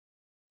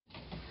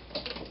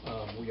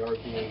We are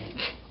being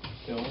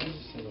filmed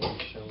and will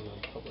be shown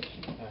on public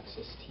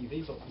access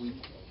TV, but we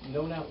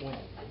know not when.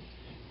 Right?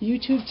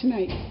 YouTube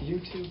tonight.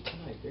 YouTube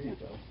tonight. There you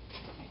go.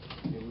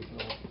 Maybe we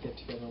can all get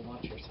together and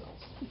watch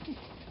ourselves.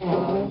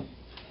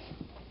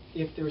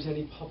 If there's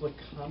any public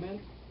comment,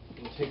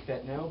 we'll take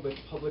that now, but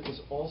public is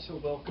also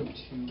welcome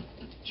to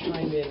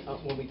chime in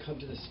when we come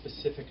to the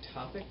specific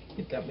topic.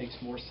 If that makes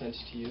more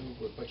sense to you,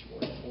 we're much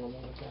more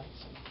informal with that,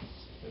 so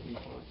that'd be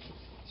fine.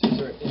 So is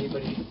there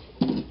anybody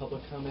with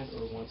public comment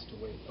or wants to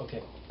wait?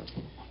 Okay.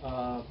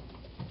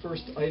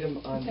 First item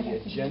on the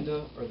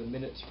agenda are the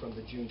minutes from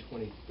the June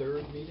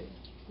 23rd meeting.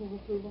 Move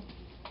approval.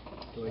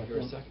 Do I hear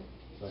a second?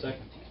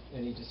 Second.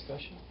 Any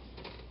discussion?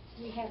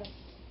 We had a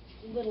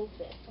little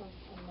bit of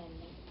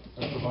amendment.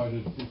 I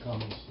provided the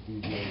comments to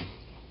BJ,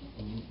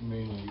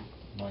 mainly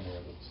minor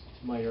edits.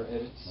 Minor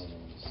edits? Minor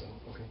edits. So,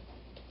 okay.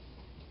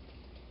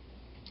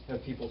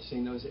 Have people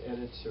seen those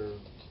edits, or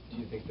do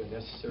you think they're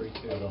necessary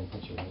to? I don't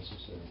think they're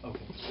necessary.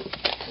 Okay.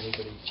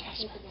 Anybody?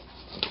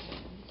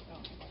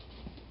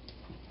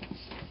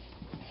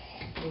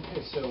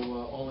 Okay, so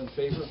all in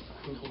favor of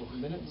approval of the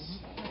minutes?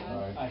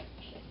 Aye.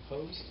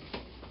 Opposed?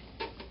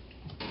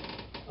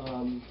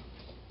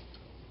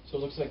 So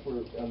it looks like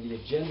we're on the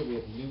agenda. We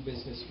have new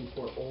business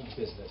before old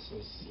business.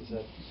 Is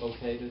that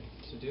okay to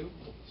do?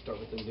 We'll start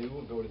with the new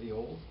and go to the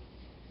old.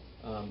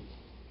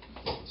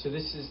 So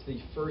this is the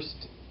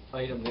first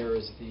item. There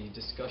is the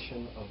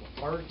discussion of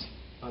art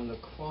on the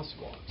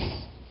crosswalks.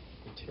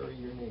 And Terry,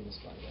 your name is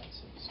by that,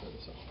 so start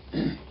us off.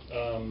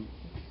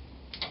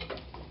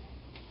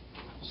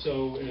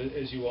 So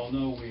as you all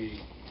know,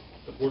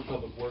 the Board of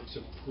Public Works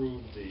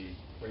approved the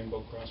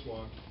Rainbow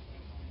Crosswalk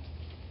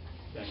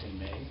back in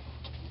May.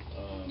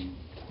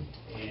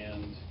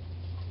 And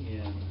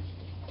in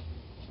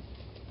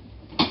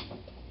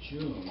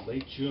June,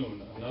 late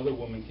June, another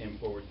woman came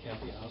forward,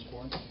 Kathy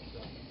Osborne,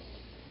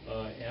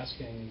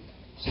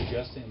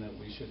 suggesting that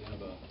we should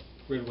have a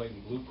red, white,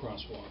 and blue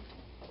crosswalk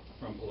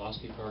from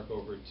Pulaski Park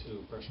over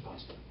to Fresh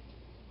Pasta,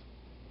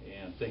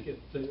 and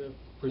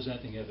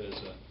presenting it as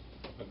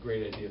a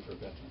great idea for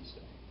Veterans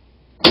Day.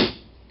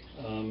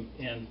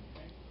 And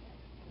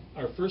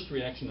our first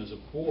reaction as a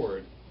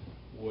board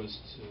was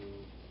to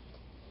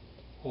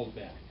hold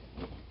back.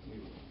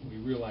 We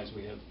realized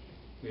we have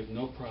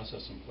no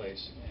process in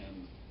place,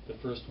 and the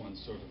first one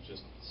sort of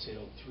just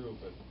sailed through,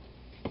 but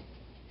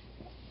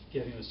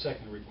getting the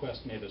second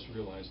request made us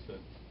realize that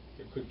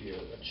there could be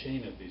a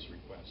chain of these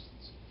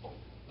requests.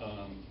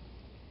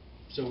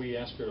 So we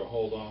asked her to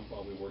hold off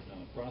while we worked on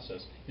the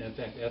process. And in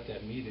fact, at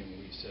that meeting,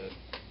 we said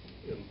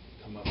it'll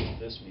come up at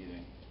this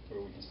meeting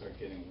where we can start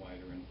getting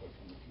wider input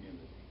from the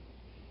community.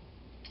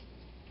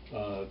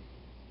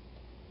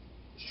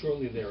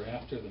 Shortly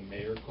thereafter, the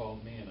mayor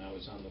called me, and I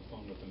was on the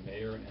phone with the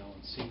mayor and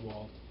Alan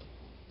Seawald,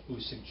 who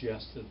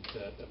suggested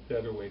that a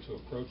better way to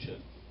approach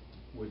it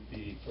would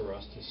be for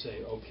us to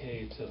say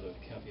okay to the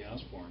Kathy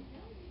Osborne,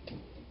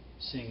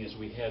 seeing as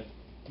we had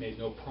made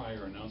no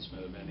prior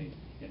announcement of any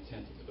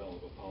intent to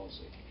develop a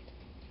policy,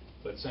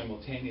 but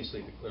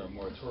simultaneously declare a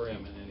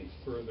moratorium on any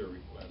further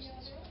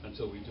requests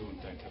until we do in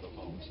fact have a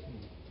policy.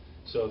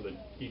 So the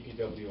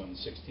DPW on the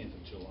 16th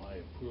of July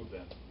approved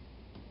that,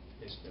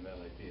 basically that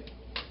idea.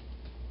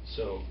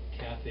 So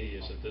Kathy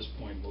is at this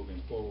point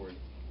moving forward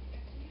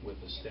with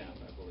the staff,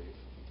 I believe.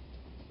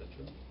 Is that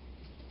true?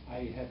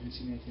 I haven't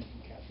seen anything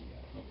from Kathy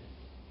yet.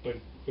 Okay.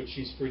 But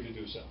she's free to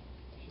do so.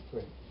 She's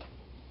great.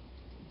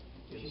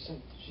 She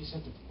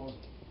sent the proposal.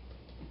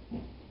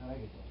 How did I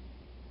get that?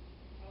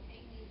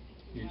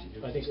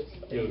 I think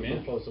the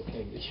proposal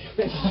came to you.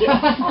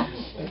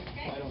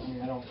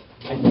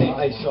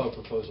 I saw a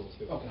proposal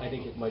too. Okay. I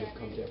think it might have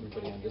come to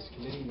everybody on this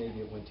committee.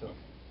 Maybe it went to.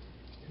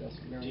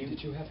 Mary,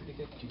 did you happen to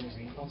get?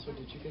 Also,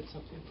 did you get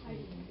something?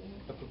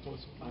 A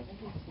proposal?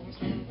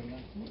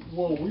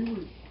 Well, we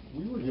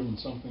were given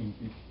something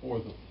before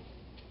the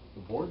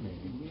board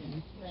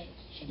meeting. Right.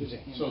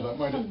 So that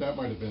might have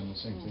been the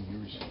same thing you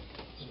received.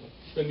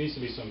 There needs to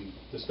be some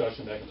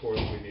discussion back and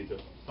forth. We need to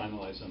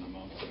finalize an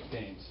amount for the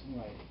paints.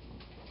 Right.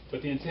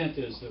 But the intent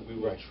is that we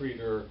will treat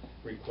her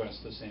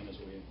request the same as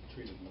we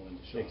treated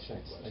Melinda Shaw's Makes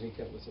sense. request. I think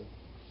that was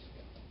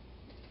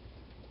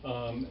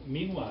a.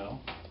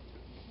 Meanwhile,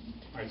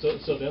 all right,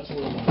 so that's where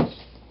it was.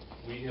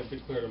 We have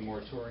declared a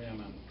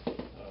moratorium on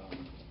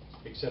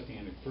accepting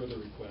any further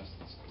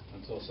requests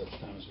until such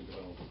time as we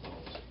develop a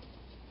policy.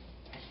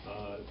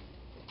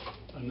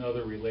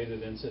 Another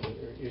related incident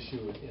or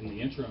issue in the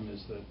interim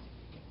is that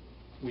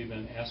we've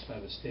been asked by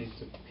the state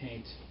to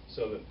paint,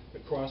 so that the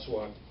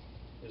crosswalk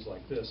is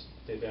like this.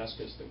 They've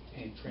asked us to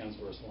paint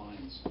transverse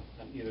lines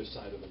on either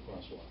side of the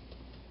crosswalk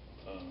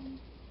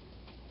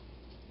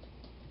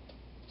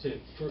to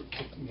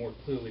more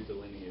clearly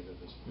delineate it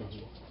as a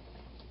crosswalk.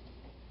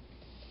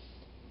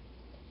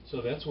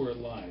 So that's where it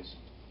lies.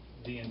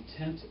 The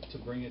intent to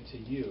bring it to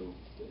you,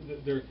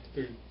 there are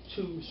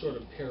two sort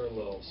of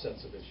parallel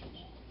sets of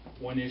issues.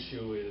 One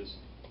issue is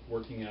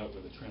working out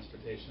with the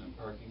Transportation and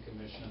Parking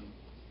Commission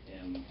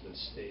and the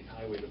State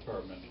Highway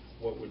Department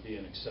what would be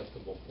an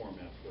acceptable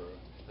format for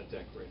a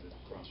decorated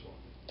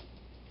crosswalk.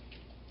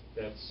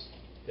 That's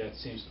That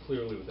seems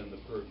clearly within the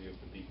purview of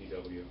the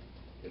BPW.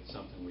 It's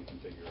something we can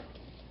figure out.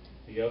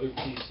 The other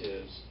piece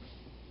is,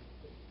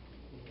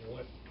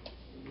 what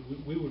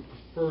we would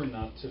prefer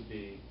not to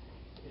be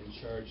in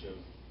charge of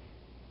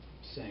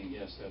saying,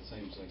 yes, that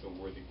seems like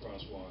a worthy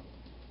crosswalk.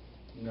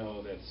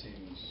 No, that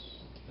seems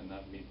to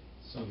not meet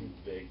some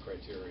vague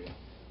criteria.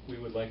 We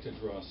would like to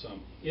draw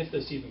some, if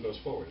this even goes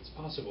forward, it's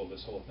possible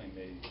this whole thing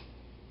may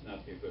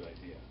not be a good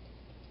idea.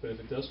 But if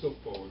it does go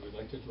forward, we'd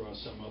like to draw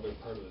some other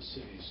part of the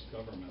city's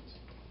government,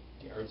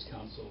 the Arts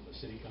Council, the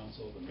City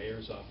Council, the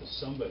Mayor's Office,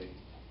 somebody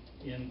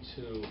in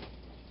to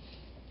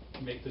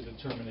make the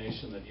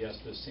determination that, yes,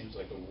 this seems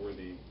like a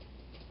worthy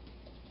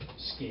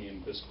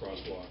scheme, this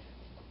crosswalk,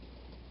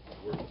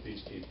 work with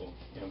these people,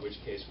 in which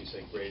case we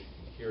say, great,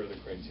 here are the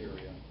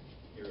criteria,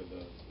 here are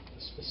the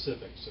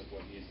specifics of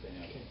what needs to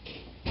happen.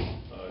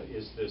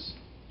 Is this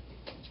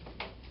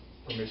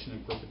permission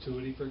in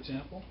perpetuity, for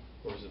example,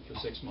 or is it for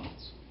 6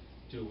 months?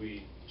 Do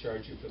we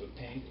charge you for the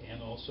paint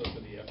and also for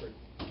the effort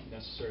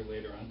necessary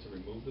later on to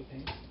remove the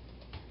paint?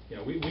 You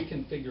know, we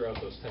can figure out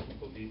those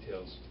technical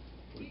details.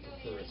 We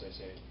prefer, as I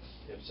say,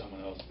 to have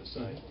someone else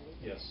decide,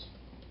 yes,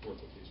 work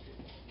with these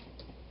people.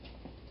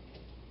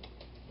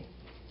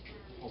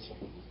 Also.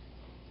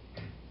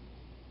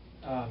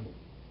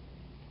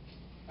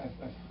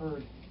 I've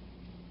heard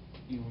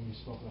you when you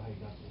spoke about how you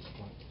got to this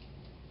point.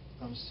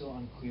 I'm still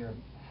unclear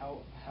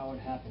how it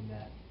happened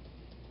that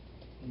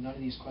none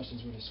of these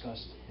questions were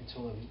discussed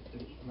until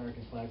the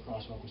American flag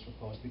crosswalk was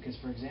proposed. Because,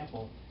 for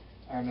example,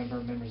 I remember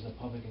members of the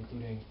public,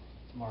 including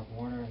Mark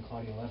Warner and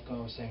Claudia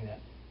Lefko, saying that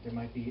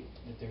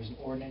there's an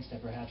ordinance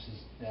that perhaps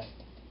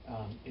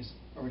is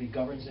already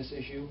governs this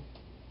issue,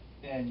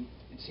 and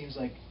it seems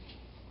like,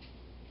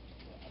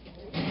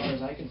 as far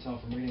as I can tell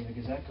from reading the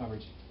Gazette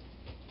coverage,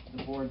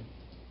 the board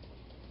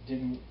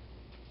didn't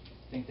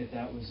think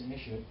that was an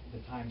issue at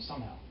the time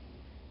somehow.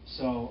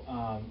 So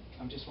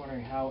I'm just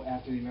wondering how,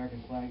 after the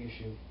American flag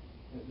issue,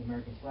 the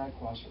American flag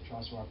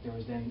crosswalk, there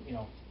was then,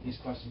 these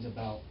questions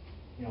about,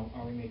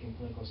 are we making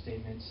political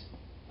statements,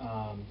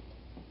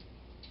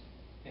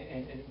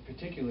 and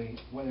particularly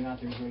whether or not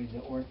there's already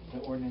the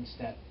ordinance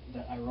that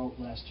I wrote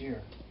last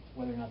year,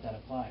 whether or not that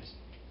applies.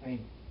 I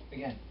mean,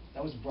 again,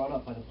 that was brought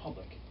up by the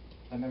public,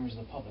 by members of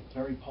the public,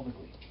 very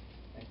publicly,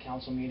 at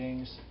council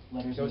meetings,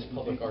 letters. That was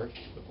public art,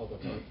 the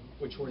public art.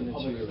 Which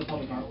ordinance? The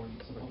public art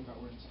ordinance. The public art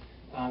ordinance.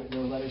 There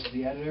were letters to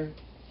the editor.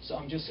 So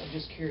I'm just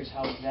curious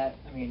how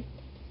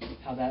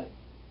that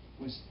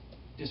was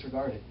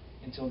disregarded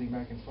until the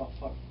American flag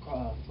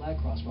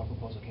crosswalk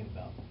proposal came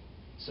about.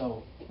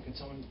 So could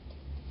someone?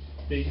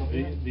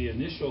 The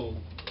initial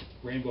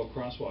rainbow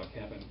crosswalk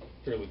happened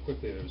fairly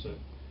quickly. There was a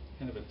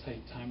kind of a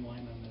tight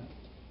timeline on that.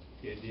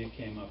 The idea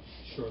came up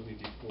shortly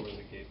before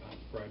the Gay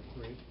Pride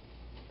Parade.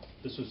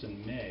 This was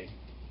in May,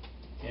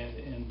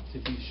 and to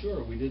be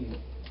sure, we didn't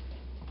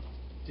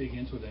dig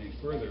into it any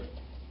further.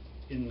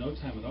 In no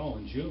time at all,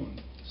 in June,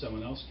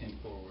 someone else came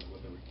forward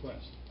with a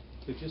request.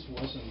 There just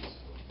wasn't.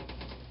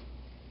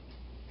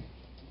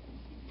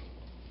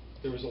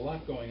 There was a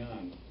lot going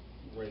on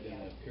right in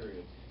that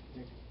period.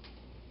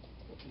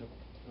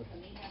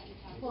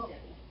 Well,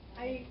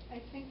 I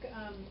think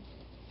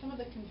some of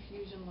the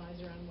confusion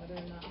lies around whether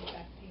or not, in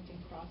fact,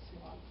 painting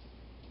crosswalks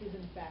is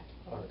in fact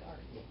public art.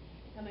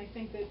 And I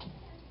think that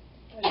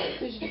a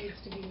decision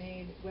needs to be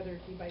made, whether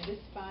it be by this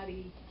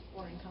body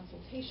or in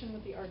consultation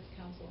with the Arts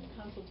Council, in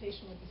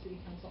consultation with the City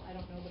Council, I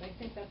don't know, but I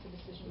think that's a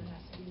decision that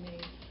has to be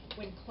made.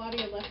 When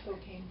Claudia Lefko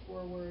came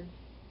forward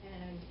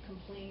and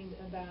complained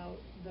about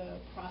the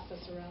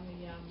process around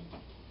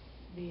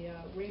the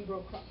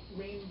rainbow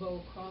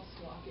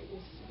crosswalk, it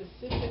was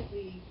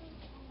specifically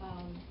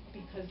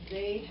because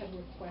they had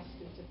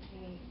requested to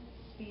paint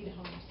speed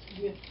humps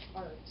with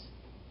art,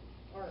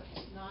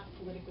 not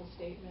political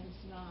statements,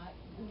 not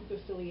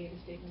group-affiliated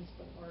statements,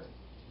 but art.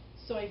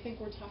 So I think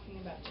we're talking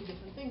about two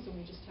different things, and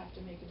we just have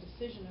to make a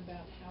decision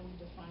about how we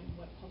define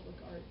what public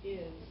art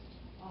is,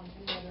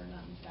 and whether or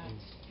not, in fact,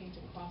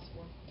 painted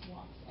crosswalks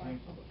are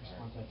public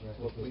art.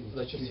 Well,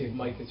 let's just see if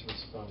Mike is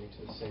responding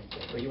to the same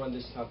thing. Are you on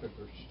this topic,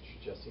 or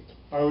Jesse?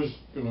 I was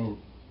going to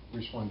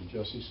respond to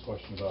Jesse's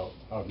question about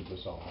how did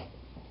this all happen.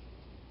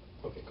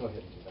 Okay, go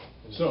ahead and do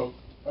that. So,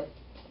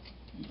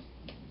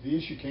 the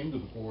issue came to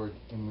the board,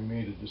 and we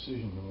made a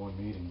decision in one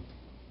meeting.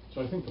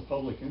 So I think the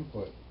public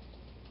input,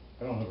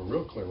 I don't have a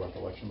real clear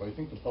recollection, but I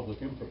think the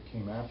public input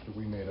came after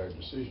we made our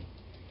decision.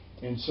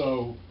 And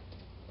so,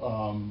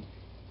 but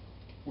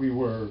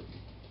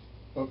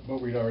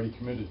we'd already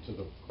committed to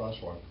the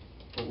crosswalk.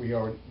 But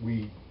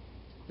we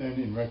then,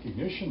 in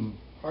recognition,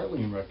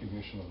 partly in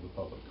recognition of the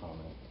public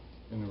comment,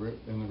 and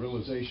the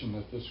realization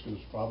that this was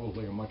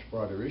probably a much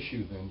broader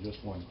issue than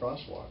just one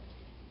crosswalk.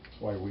 That's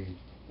why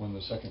when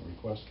the second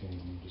request came,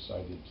 we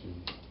decided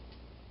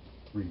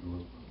to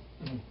regroup.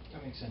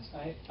 That makes sense.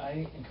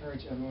 I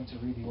encourage everyone to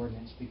read the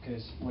ordinance,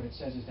 because what it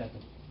says is that the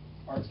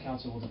Arts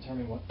Council will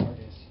determine what art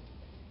is,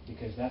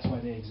 because that's why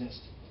they exist.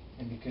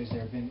 And because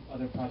there have been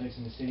other projects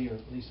in the city, or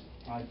at least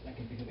I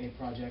can think of a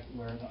project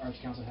where the Arts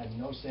Council had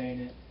no say in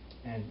it,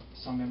 And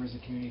some members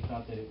of the community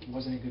thought that it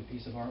wasn't a good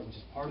piece of art, which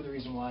is part of the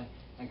reason why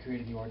I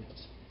created the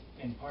ordinance.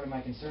 And part of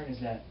my concern is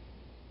that,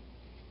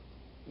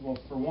 well,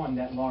 for one,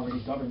 that law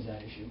already governs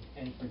that issue,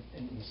 and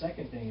the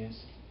second thing is,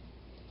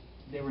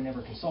 they were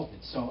never consulted.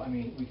 So,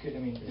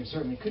 there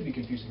certainly could be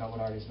confusion about what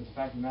art is, but the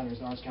fact of the matter is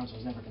the Arts Council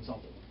was never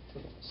consulted.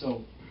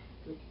 So,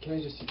 can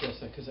I just address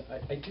that? Because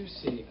I do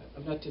see,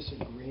 I'm not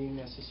disagreeing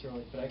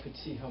necessarily, but I could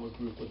see how a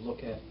group would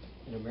look at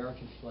an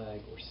American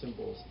flag or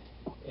symbols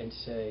and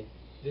say,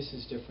 this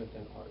is different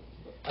than art.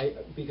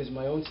 Because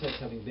my own sense,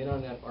 having been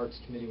on that arts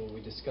committee when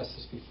we discussed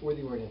this before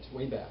the ordinance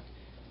way back,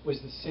 was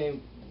the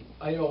same.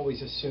 I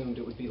always assumed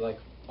it would be like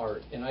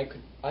art, and I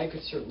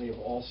could certainly have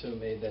also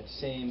made that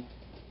same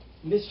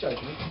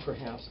misjudgment,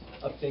 perhaps,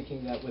 of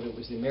thinking that whether it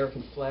was the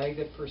American flag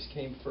that first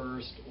came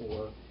first,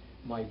 or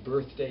my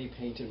birthday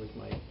painted with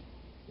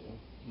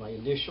my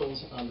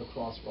initials on the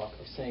crosswalk,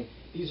 of saying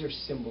these are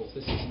symbols,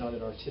 this is not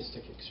an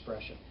artistic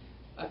expression.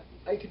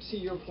 I could see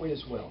your point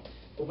as well,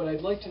 but what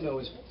I'd like to know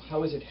is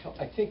how is it,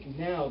 I think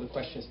now the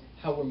question is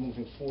how we're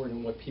moving forward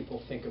and what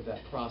people think of that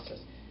process.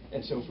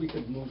 And so if we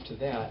could move to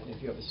that, and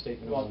if you have a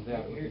statement on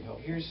that, it would be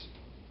helpful. Here's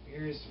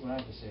what I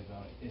have to say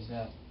about it, is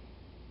that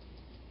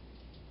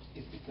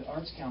if the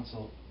Arts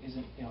Council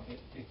isn't,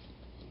 if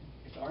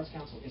the Arts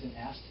Council isn't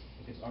asked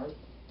if it's art,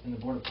 then the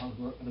Board of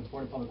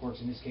Public Works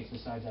in this case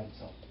decides that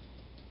itself.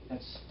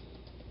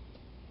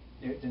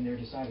 Then they're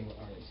deciding what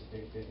art is.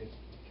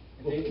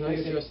 Can I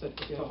address that?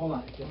 So hold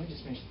on, let me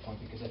just finish the point,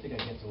 because I think I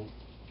get to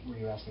where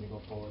you asked me to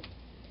go forward.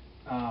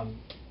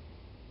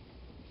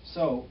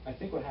 So I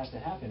think what has to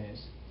happen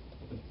is,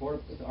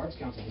 if the Arts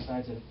Council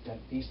decides that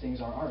these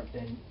things are art,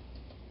 then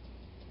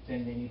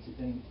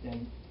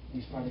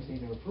these projects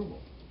need their approval.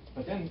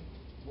 But then,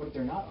 what if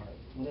they're not art?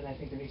 Well, then I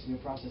think there needs to be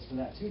a process for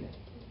that too. Then,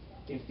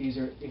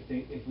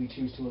 if we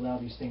choose to allow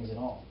these things at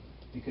all,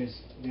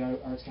 because the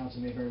Arts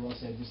Council may very well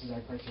say this is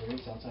our criteria,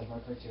 it's outside of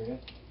our criteria,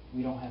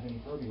 we don't have any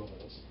purview over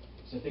this.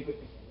 So I think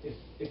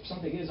if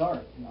something is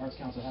art, and the Arts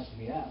Council has to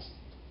be asked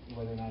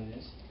whether or not it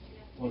is,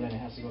 well, then it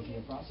has to go through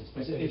the process.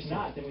 But if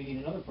not, then we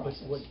need another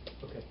process.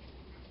 Okay.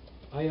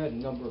 I had a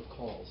number of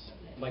calls.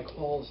 My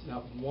calls,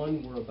 not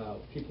one were about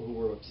people who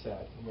were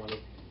upset and wanted.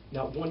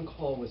 Not one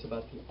call was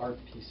about the art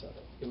piece of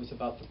it. It was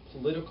about the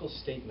political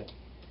statement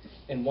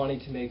and wanting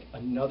to make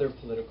another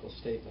political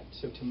statement.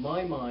 So to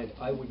my mind,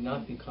 I would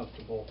not be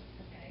comfortable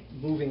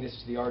moving this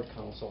to the Art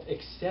Council,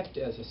 except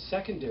as a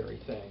secondary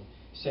thing,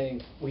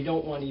 saying we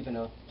don't want even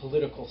a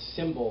political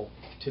symbol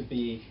to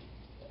be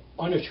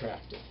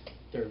unattractive.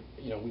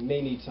 We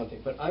may need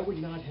something, but I would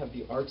not have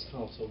the Arts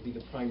Council be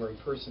the primary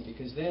person,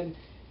 because then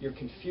you're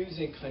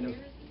confusing kind of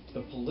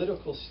the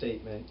political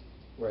statement,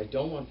 where I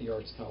don't want the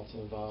Arts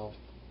Council involved,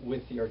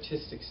 with the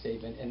artistic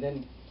statement, and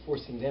then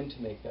forcing them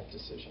to make that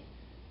decision.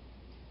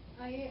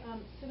 I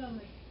sit on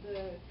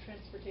the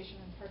Transportation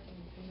and Parking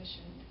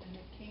Commission, and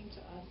it came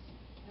to us,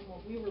 and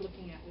what we were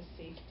looking at was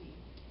safety.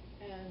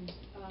 And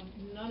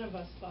none of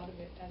us thought of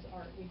it as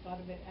art. We thought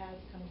of it as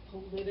kind of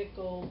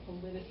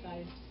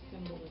politicized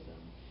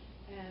symbolism.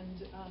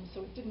 And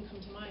so it didn't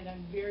come to mind.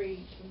 I'm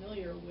very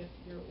familiar with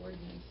your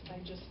ordinance. I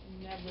just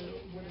never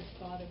would have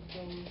thought of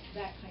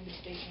that kind of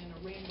statement, a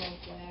rainbow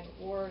flag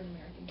or an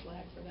American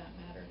flag for that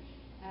matter,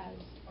 as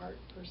art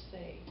per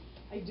se.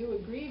 I do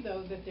agree,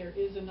 though, that there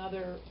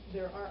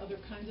are other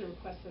kinds of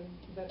requests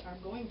that are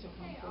going to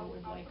come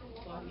forward, like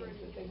Claudia's,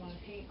 that they want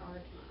to paint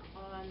art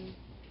on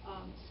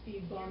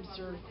speed bumps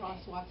or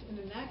crosswalks. And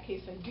in that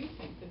case, I do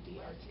think that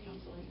the Arts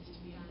Council needs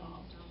to be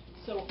involved.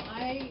 So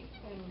I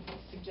am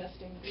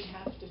suggesting that we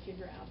have to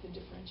figure out the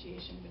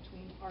differentiation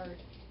between art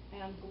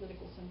and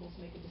political symbols,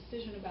 make a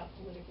decision about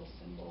political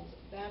symbols.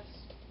 That's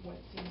what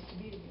seems to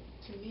me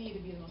to be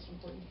the most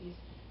important piece.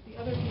 The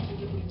other piece is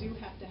that we do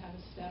have to have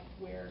a step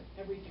where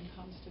everything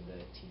comes to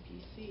the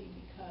TPC,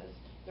 because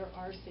there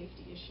are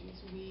safety issues.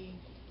 We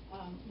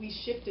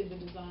shifted the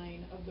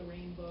design of the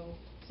rainbow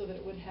so that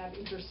it would have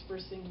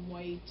interspersing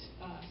white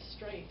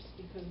stripes,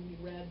 because we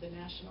read the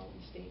national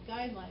and state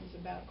guidelines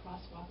about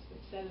crosswalks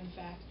that said, in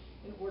fact,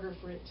 in order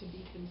for it to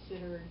be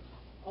considered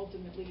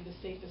ultimately the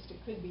safest it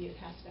could be, it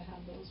has to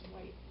have those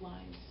white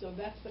lines. So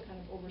that's the kind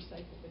of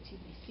oversight that the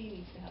TPC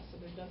needs to have, so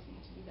there does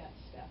need to be that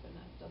step, and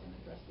that doesn't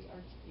address the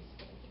arts piece,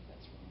 but I think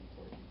that's really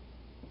important.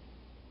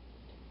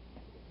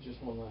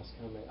 Just one last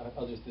comment.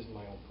 This is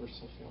my own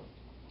personal feeling.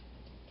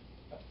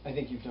 I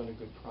think you've done a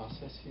good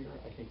process here.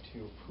 I think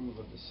to approve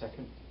of the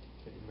second,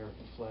 the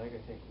American flag, I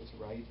think was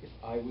right. If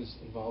I was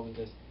involved in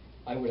this,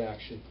 I would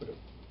actually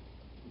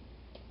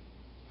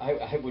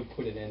I would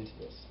put an end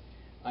to this.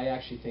 I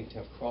actually think to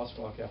have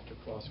crosswalk after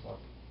crosswalk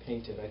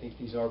painted, I think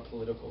these are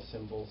political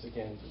symbols.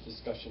 Again, the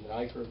discussion that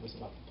I heard was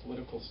about the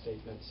political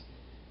statements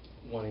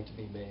wanting to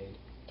be made.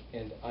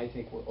 And I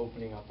think we're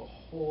opening up a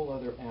whole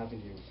other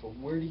avenue for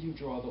where do you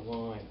draw the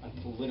line on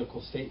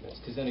political statements?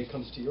 Because then it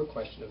comes to your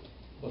question of,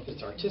 well, if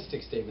it's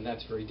artistic statement,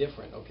 that's very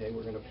different. Okay,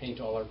 we're going to paint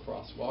all our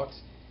crosswalks.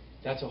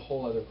 That's a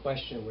whole other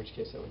question, in which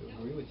case I would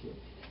agree with you.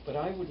 But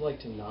I would like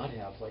to not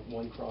have like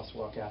one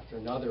crosswalk after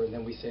another, and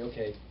then we say,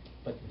 okay,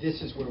 but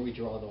this is where we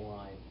draw the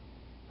line.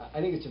 I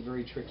think it's a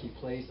very tricky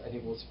place. I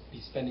think we'll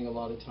be spending a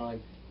lot of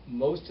time.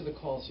 Most of the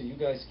calls, so you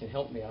guys can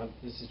help me,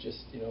 this is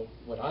just,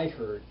 what I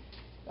heard.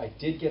 I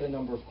did get a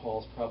number of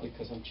calls, probably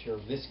because I'm chair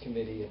of this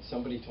committee, and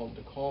somebody told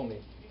them to call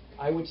me.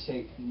 I would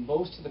say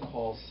most of the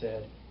calls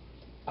said,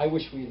 I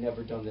wish we had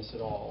never done this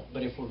at all,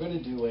 but if we're going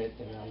to do it,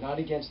 and I'm not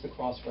against the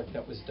crosswalk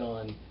that was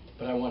done,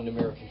 but I want an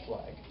American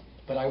flag.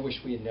 But I wish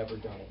we had never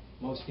done it.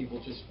 Most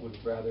people just would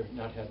rather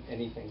not have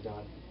anything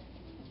done.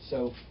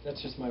 So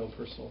that's just my own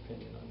personal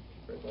opinion on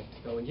where I'd like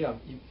to go. And yeah,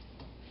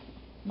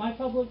 My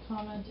public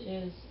comment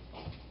is,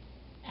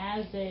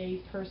 as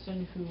a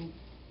person who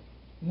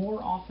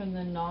more often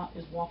than not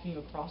is walking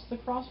across the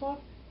crosswalk,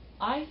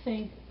 I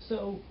think,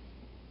 so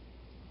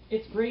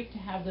it's great to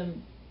have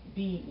them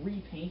be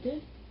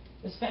repainted,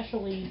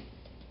 especially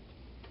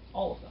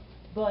all of them.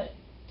 But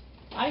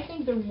I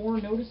think they're more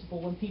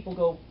noticeable when people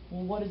go,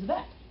 well, what is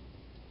that?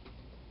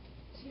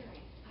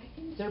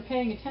 They're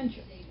paying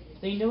attention.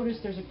 They notice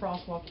there's a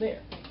crosswalk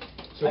there.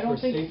 so I for don't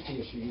a think,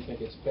 safety issue, you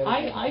think it's better to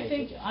have it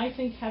painted? I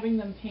think having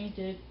them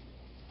painted,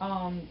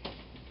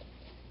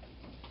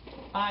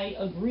 I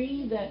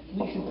agree that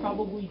we should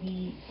probably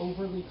be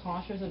overly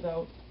cautious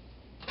about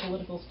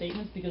political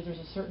statements because there's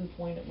a certain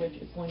point at which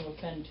it's going to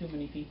offend too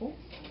many people.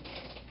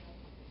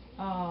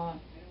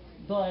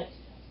 But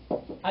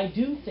I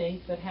do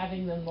think that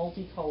having them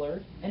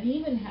multicolored and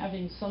even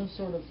having some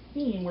sort of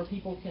theme where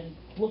people can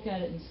look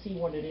at it and see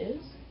what it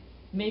is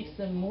makes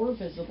them more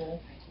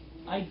visible.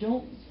 I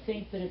don't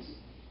think that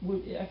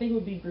I think it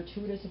would be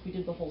gratuitous if we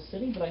did the whole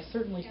city, but I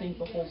certainly think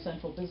the whole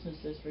central business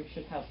district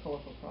should have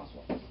colorful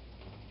crosswalks,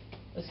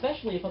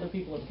 especially if other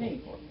people are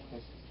paying for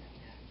it.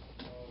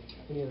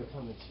 Any other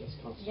comments? Yes,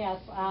 Councilor. Yes,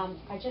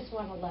 I just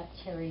want to let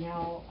Terry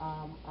know,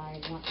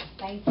 I want to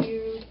thank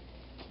you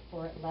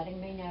for letting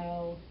me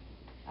know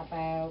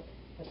about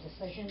the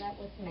decision that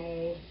was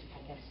made,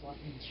 I guess,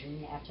 in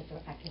June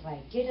because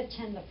I did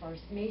attend the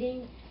first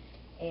meeting,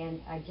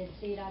 and I did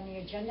see it on the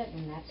agenda,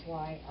 and that's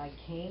why I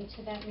came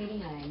to that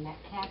meeting, and I met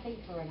Kathy.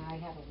 Her and I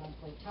had a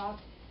lovely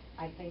talk.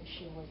 I think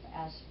she was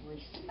as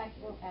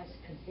respectful as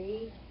could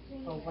be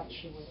for what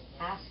she was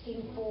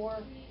asking for.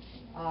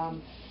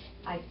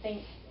 I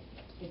think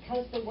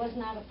because there was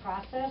not a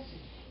process,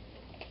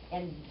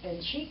 and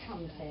then she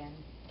comes in,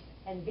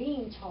 and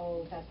being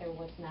told that there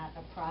was not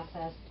a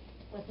process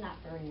was not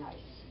very nice.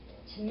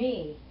 To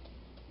me,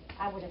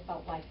 I would have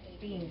felt like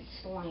being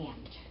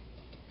slammed.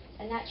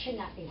 And that should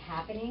not be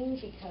happening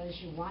because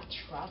you want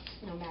trust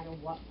no matter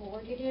what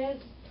board it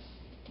is.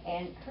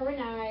 And her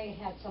and I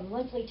had some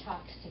lovely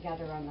talks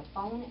together on the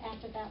phone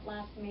after that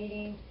last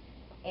meeting.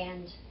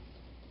 And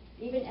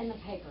even in the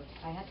paper,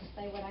 I had to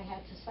say what I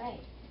had to say.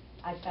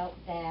 I felt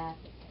that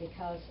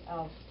because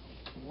of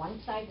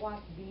one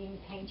sidewalk being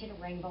painted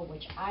a rainbow,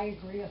 which I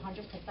agree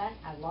 100%,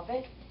 I love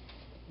it,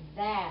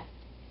 that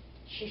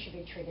she should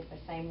be treated the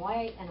same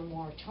way and a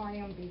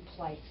moratorium be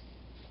placed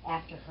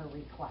after her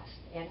request.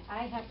 And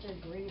I have to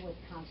agree with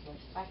Councilor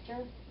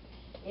Spector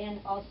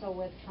and also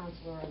with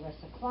Councilor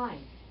Alyssa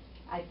Klein.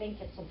 I think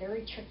it's a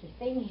very tricky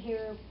thing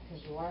here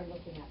because you are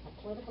looking at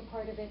the political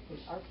part of it, the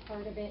art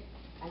part of it,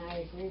 and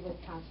I agree with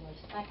Councilor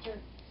Spector.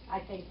 I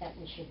think that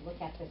we should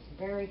look at this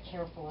very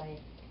carefully.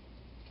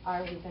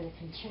 Are we going to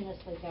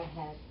continuously go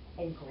ahead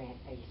and grant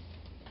these?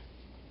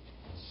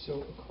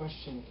 So a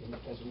question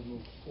as we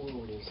move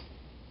forward is,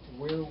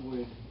 where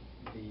would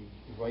the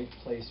right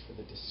place for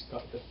the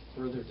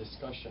further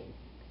discussion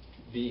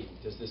be?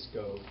 Does this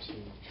go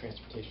to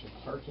transportation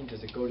and parking?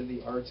 Does it go to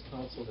the Arts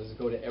Council? Does it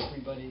go to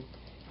everybody?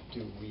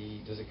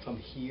 Does it come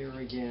here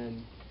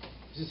again?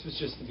 This was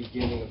just the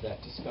beginning of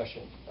that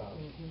discussion.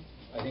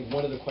 I think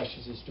one of the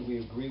questions is, do we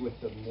agree with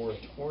the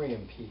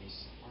moratorium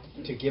piece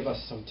to give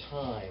us some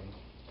time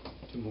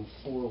to move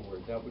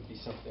forward? That would be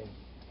something.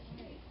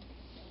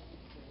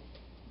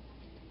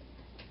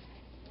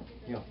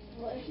 Yeah.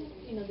 Well, I think,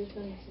 there's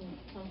been some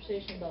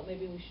conversation about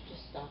maybe we should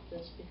just stop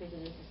this because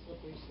it is a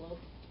slippery slope.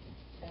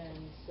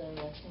 And so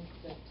I think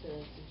that to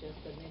suggest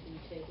that maybe we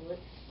table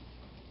it,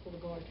 put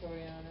a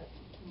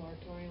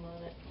moratorium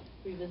on it,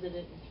 revisit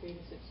it in 3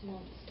 to 6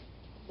 months.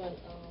 But,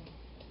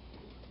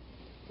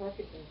 park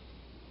it there.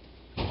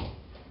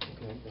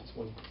 Okay, that's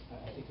one.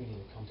 I think we need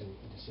to come to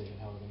a decision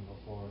how we're going to go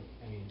forward.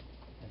 I mean,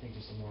 I think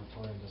just a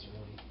moratorium doesn't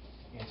really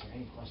answer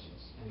any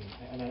questions.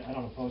 I mean, I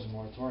don't oppose a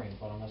moratorium,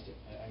 but I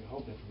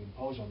hope if we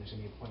impose one, there's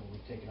going to be a point where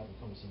we take it up and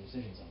come to some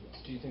decisions on this.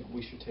 Do you think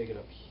we should take it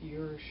up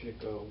here, or should it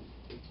go?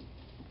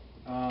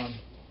 I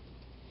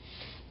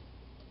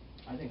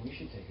think we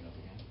should take it up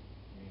again.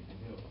 I mean, I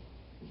do.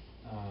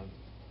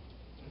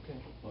 Okay.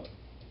 But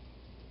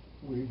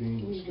We being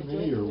this We the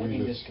committee, or I we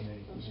mean, this? this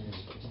committee,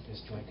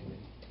 this joint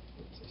committee.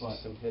 But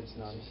some heads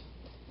nodding.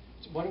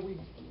 So why don't we?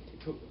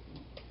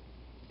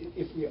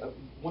 If we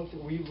one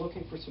thing, were you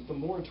looking for the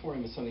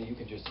moratorium is something you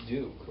can just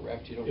do,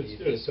 correct? You don't need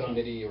this done.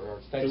 committee or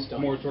that's The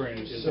done. moratorium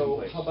is in So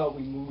place. how about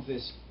we move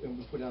this and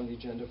we put it on the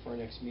agenda for our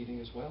next meeting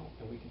as well,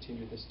 and we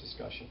continue this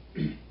discussion.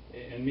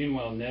 And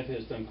meanwhile, Nev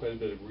has done quite a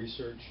bit of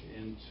research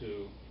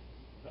into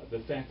the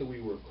fact that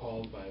we were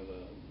called by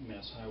the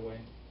Mass Highway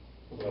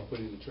about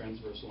putting the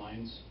transverse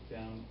lines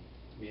down.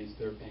 means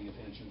they're paying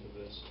attention to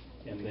this,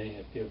 and they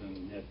have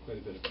given Ned quite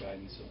a bit of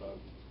guidance about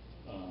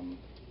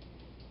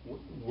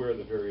where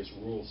the various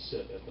rules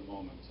sit at the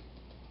moment.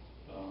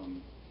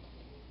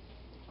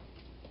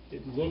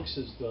 It looks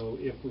as though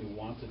if we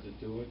wanted to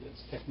do it,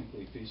 it's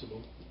technically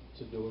feasible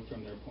to do it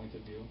from their point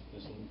of view,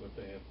 but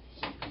they have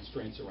some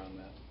constraints around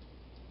that.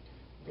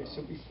 Okay,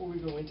 so before we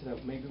go into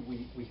that, maybe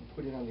we can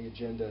put it on the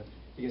agenda,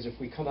 because if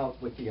we come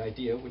out with the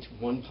idea, which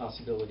one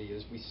possibility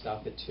is we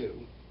stop at 2,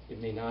 it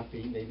may not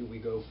be, maybe we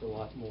go for a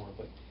lot more,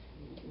 but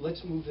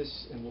let's move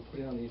this and we'll put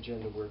it on the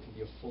agenda where it can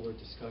be a fuller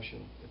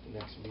discussion at the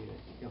next meeting.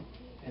 Yeah.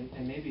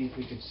 And maybe if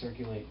we could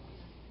circulate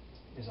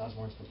Ms.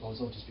 Osborne's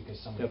proposal, just because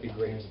somebody That'd be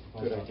great. has a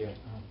proposal. Good out idea.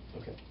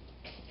 there. Okay.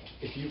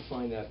 If you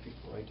find that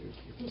before I do, if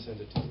you can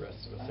send it to the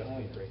rest of us, I that would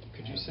have be it. great.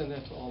 Could I you have send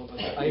it. that to all of us?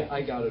 Yeah.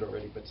 I got it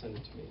already, but send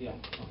it to me. Yeah.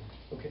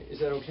 Okay, is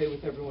that okay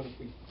with everyone if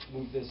we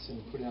move this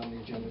and put it on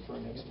the agenda for our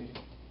next meeting?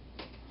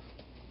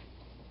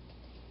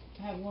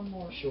 I have one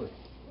more. Sure.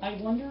 I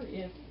wonder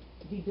if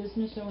the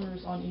business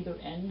owners on either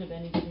end of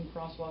any given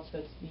crosswalk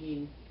that's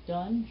being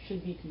done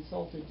should be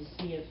consulted to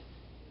see if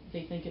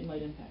they think it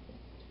might impact them.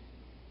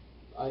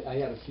 I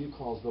had a few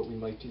calls, but we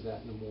might do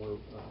that in a more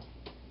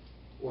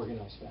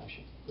organized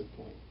fashion. Good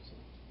point. So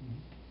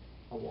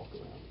I'll walk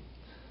around,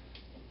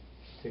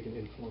 take an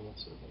informal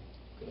survey.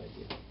 Good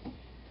idea.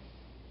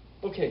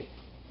 Okay,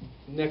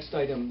 next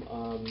item,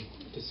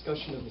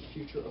 discussion of the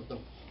future of the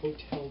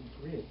hotel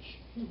bridge.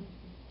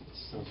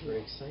 This sounds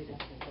very exciting.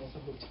 What's a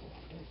hotel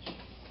bridge?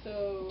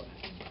 So,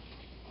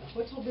 a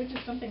hotel bridge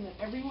is something that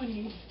everyone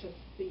needs to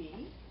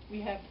see. We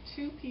have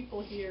 2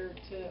 people here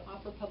to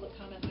offer public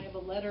comment. I have a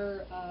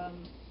letter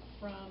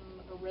from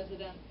a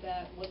resident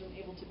that wasn't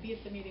able to be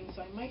at the meeting,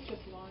 so I might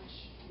just launch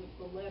with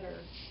the letter.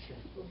 Sure.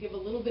 We'll give a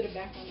little bit of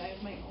background. I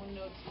have my own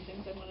notes and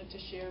things I wanted to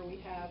share. We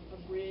have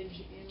a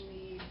bridge in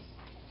Leeds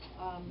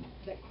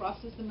that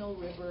crosses the Mill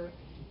River.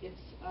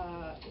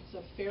 It's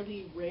a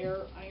fairly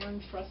rare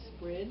iron truss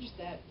bridge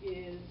that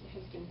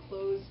has been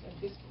closed at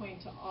this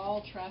point to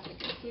all traffic,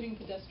 including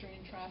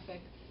pedestrian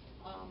traffic.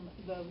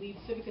 The Leeds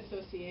Civic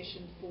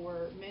Association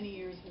for many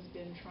years has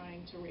been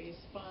trying to raise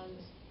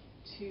funds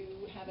to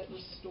have it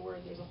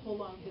restored. There's a whole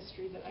long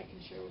history that I can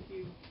share with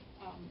you.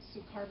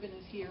 Sue Carbon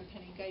is here,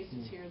 Penny Geis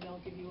is here.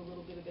 They'll give you a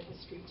little bit of the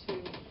history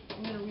too.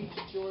 I'm going to read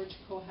George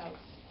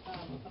Kohouse,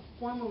 a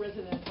former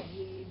resident of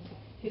Leeds,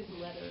 his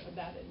letter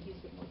about it, and he's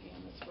been working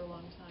on this for a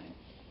long time.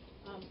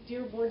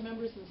 Dear board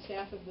members and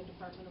staff of the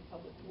Department of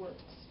Public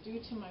Works, due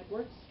to my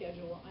work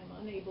schedule, I'm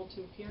unable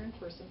to appear in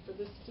person for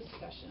this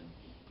discussion,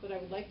 but I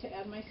would like to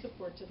add my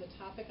support to the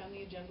topic on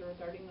the agenda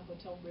regarding the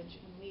hotel bridge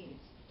in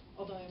Leeds.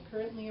 Although I am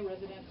currently a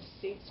resident of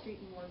State Street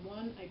in Ward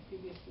 1, I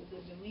previously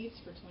lived in Leeds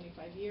for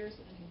 25 years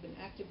and have been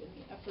active in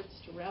the efforts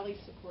to rally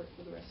support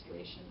for the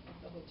restoration of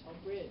the hotel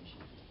bridge.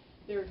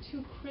 There are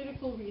 2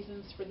 critical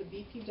reasons for the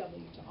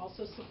BPW to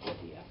also support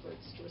the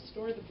efforts to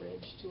restore the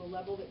bridge to a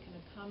level that can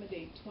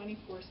accommodate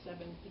 24/7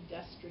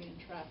 pedestrian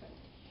traffic.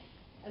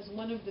 As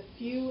one of the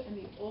few and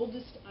the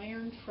oldest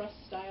iron truss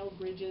style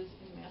bridges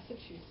in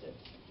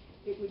Massachusetts,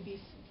 it would be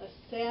a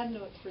sad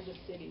note for the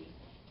city,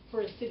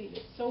 for a city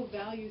that so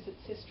values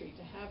its history,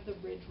 to have the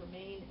bridge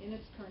remain in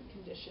its current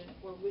condition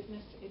or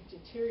witness it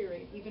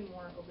deteriorate even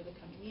more over the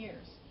coming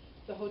years.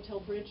 The hotel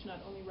bridge not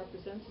only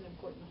represents an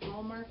important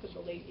hallmark of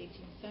the late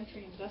 18th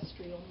century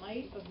industrial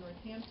might of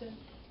Northampton,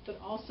 but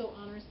also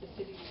honors the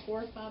city's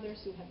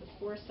forefathers who had the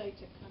foresight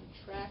to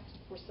contract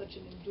for such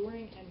an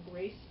enduring and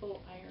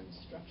graceful iron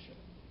structure.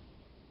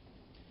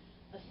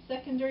 A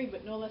secondary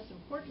but no less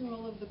important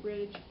role of the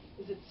bridge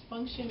is its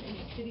function in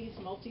the city's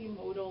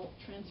multimodal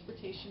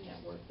transportation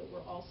network that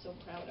we're all so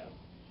proud of.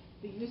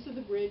 The use of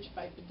the bridge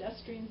by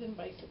pedestrians and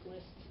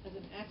bicyclists as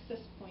an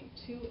access point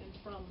to and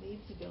from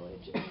Leeds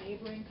Village and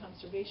neighboring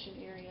conservation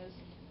areas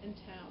and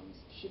towns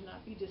should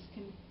not be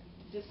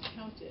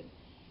discounted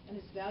and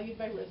is valued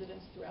by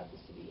residents throughout the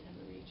city and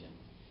the region.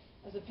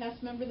 As a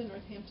past member of the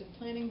Northampton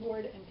Planning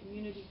Board and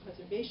Community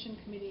Preservation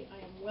Committee, I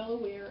am well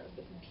aware of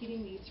the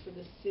competing needs for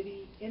the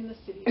city for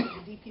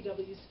the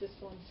DPW's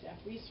fiscal and staff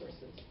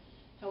resources.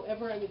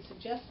 However, I would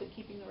suggest that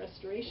keeping the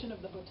restoration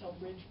of the hotel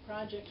bridge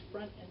project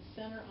front and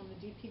center on the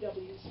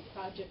DPW's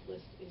project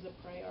list is a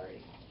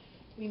priority.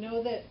 We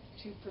know that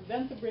to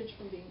prevent the bridge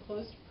from being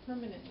closed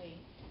permanently,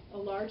 a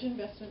large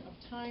investment of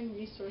time,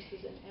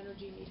 resources, and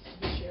energy needs to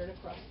be shared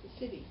across the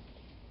city.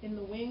 In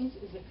the wings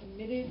is a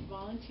committed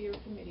volunteer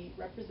committee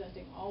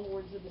representing all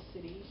wards of the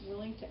city,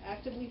 willing to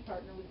actively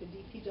partner with the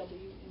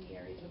DPW in the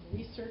areas of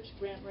research,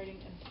 grant writing,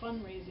 and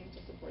fundraising to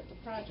support the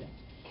project.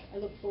 I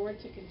look forward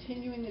to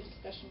continuing the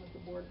discussion with the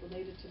board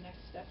related to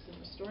next steps in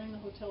restoring the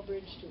hotel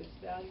bridge to its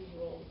valued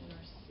role in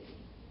our city.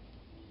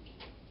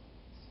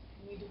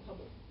 Can we do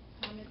public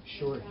comment?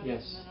 Sure, about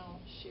yes. it, and then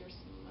I'll share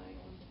some of my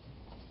own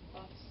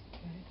thoughts.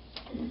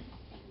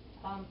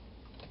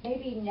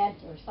 Maybe Ned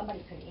or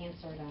somebody could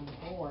answer it on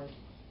the board.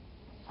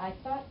 I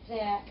thought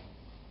that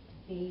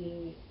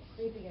the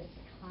previous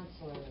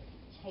councilor,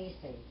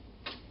 Casey,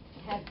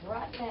 had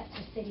brought that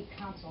to city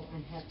council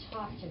and had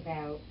talked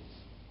about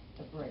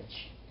the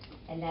bridge.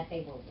 and that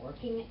they were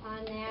working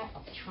on that,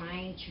 of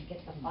trying to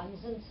get the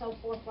funds and so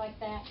forth like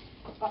that.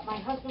 But my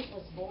husband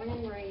was born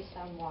and raised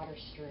on Water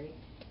Street.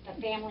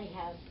 The family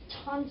has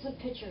tons of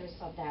pictures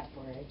of that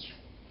bridge,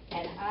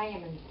 and I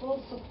am in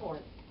full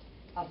support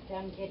of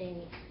them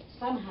getting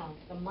somehow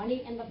the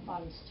money and the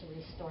funds to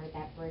restore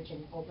that bridge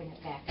and open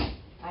it back up.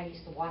 I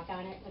used to walk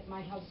on it with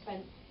my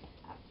husband.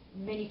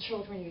 Many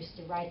children used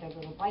to ride their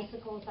little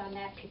bicycles on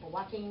that, people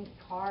walking,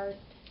 cars.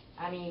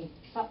 I mean,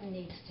 something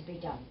needs to be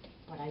done.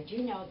 But I do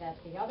know that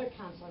the other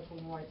counselor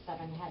from Ward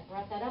 7 had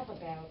brought that up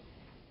about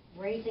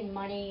raising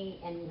money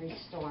and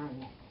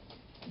restoring it.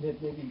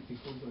 Maybe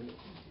before we go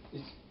to,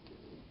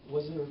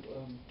 was there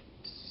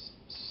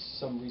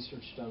some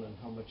research done on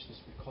how much this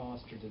would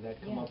cost, or did that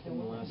come Yeah, up in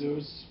the last? There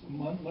was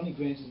money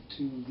granted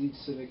to Lead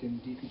Civic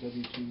and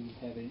DPW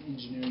to have an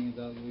engineering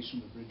evaluation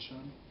of the bridge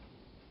done.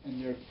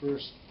 And their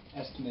first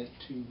estimate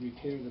to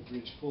repair the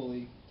bridge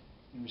fully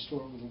and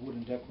restore it with a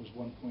wooden deck was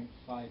 $1.5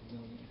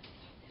 million.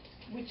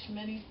 Which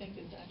many think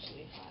is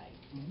actually high.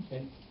 Mm-hmm.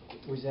 And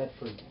was that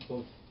for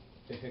both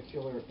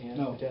vehicular and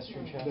No,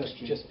 pedestrian no, traffic?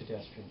 pedestrian. Just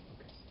pedestrian,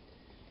 okay.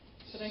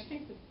 But I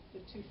think that the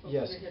two folks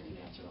Yes. that are here can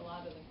answer a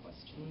lot of the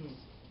questions.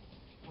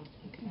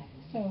 Okay,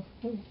 so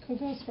who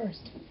goes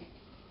first?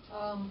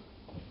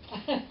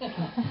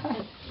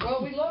 Well,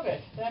 we love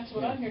it. That's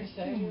what Yeah. I'm here to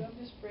say. We love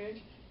this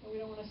bridge, and we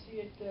don't want to see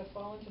it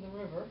fall into the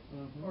river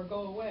or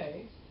go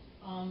away.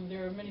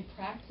 There are many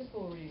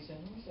practical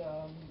reasons.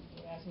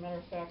 As a matter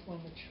of fact,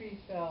 when the tree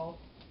fell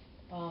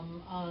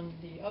on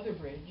the other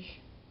bridge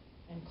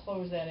and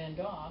closed that end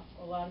off,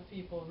 a lot of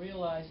people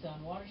realized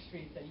on Water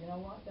Street that, you know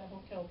what, that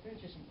hotel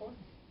bridge is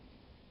important.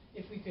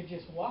 If we could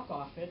just walk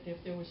off it,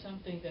 if there was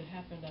something that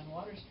happened on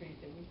Water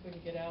Street that we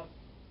couldn't get out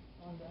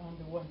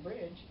onto one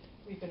bridge,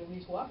 we could at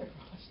least walk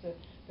across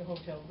the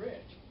hotel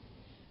bridge.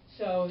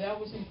 So that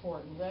was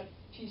important. That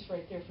piece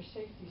right there for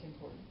safety is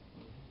important.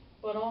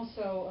 But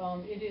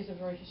also, it is a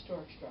very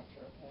historic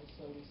structure, as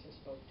Lisa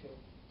spoke to.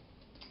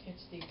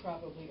 It's the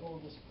probably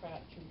oldest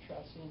Pratt True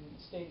Truss in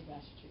the state of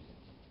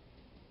Massachusetts.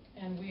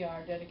 And we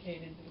are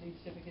dedicated, the Lead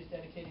Civic is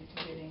dedicated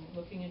to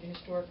looking into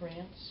historic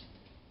grants.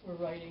 We're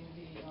writing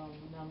the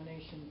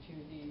nomination to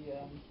the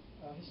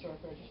Historic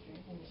Registry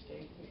in the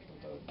state, which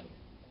will go to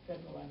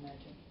federal, I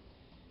imagine.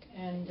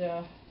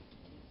 And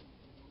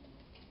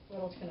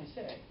what else can I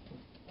say?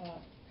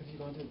 Have you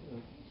gone to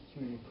the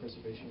Community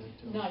Preservation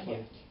Act? Not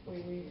yet.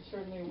 We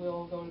certainly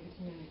will go to the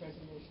Community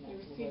Preservation We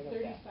Act. We'll received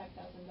write up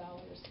that.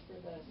 $35,000 for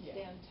the Yeah.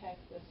 Stan Tech,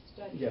 the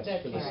study. Yes,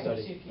 That for the came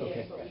study. from CPA,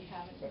 Okay. But we correct.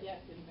 haven't Correct. yet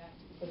been back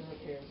to For the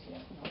repairs,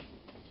 yeah, no.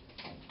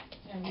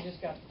 And we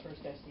just got the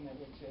first estimate,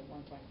 which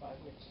 1.5,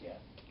 which, yeah,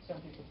 some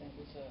people think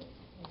is a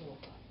little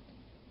high.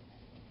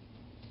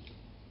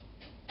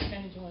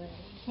 Ken, did you want to?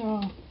 So,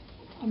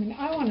 I mean,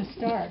 I want to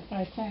start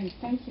by saying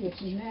thank you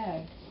to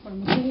Ned for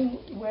meeting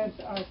with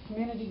our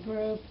community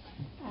group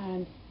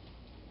and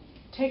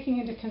taking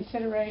into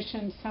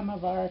consideration some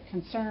of our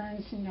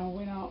concerns. You know,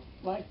 we don't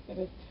like that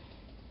it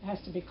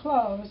has to be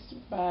closed,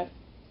 but,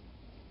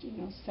 you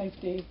know,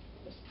 safety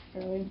is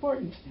fairly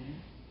important.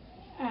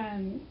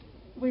 And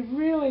we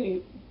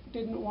really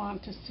didn't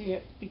want to see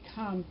it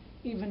become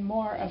even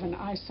more of an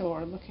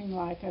eyesore, looking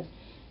like an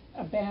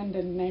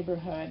abandoned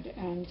neighborhood.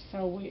 And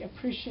so we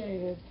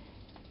appreciated,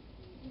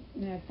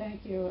 Ned,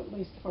 thank you at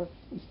least for,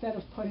 instead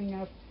of putting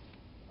up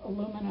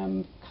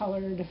aluminum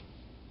colored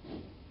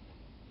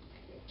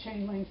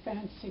chain link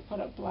fence, he put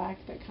up black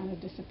that kind of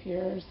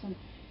disappears. And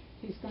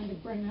he's going to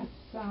bring us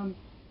some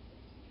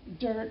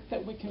dirt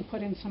that we can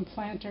put in some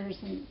planters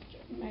and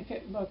make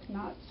it look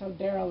not so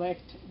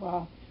derelict.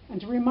 Well, and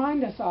to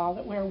remind us all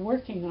that we're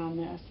working on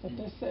this, that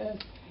this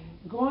is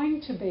going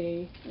to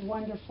be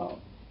wonderful.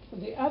 So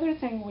the other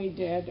thing we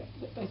did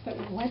is that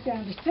we went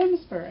down to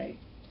Simsbury.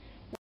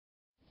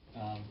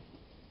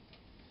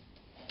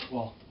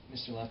 Well,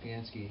 Mr.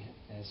 Lapkansky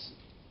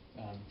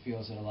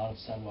feels that a lot of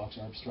sidewalks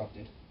are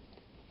obstructed,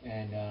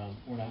 and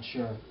we're not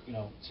sure, you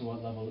know, to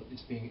what level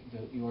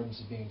the ordinance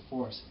is being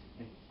enforced.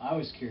 And I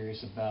was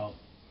curious about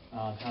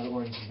how the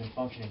ordinance has been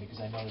functioning, because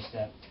I noticed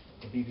that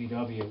the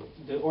BPW,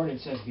 the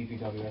ordinance says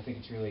BPW, I think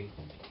it's really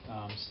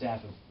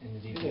staff in the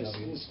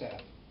DPW. It is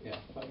staff. Yeah,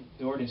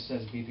 the ordinance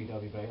says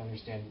BPW, but I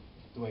understand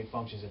the way it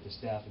functions that the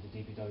staff at the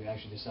DPW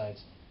actually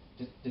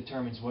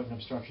determines what an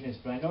obstruction is.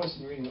 But I noticed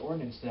in reading the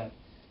ordinance that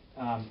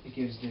it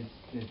gives it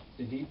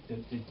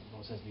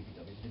says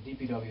DPW, the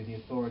DPW the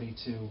authority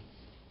to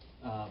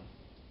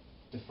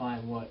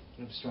define what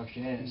an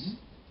obstruction is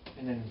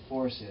and then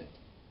enforce it.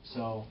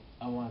 So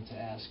I wanted to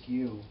ask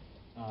you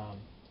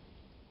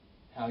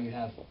how you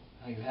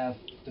have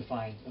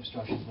defined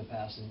obstructions in the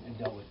past and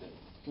dealt with it.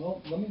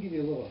 Well, let me give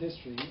you a little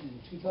history. In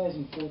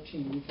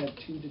 2014, we've had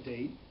 2 to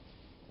date.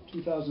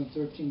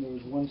 2013, there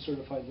was 1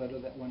 certified letter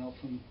that went out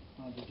from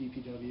the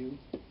DPW.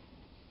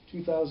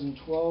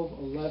 2012,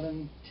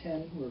 11,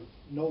 10, where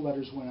no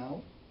letters went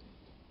out.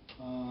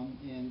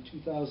 In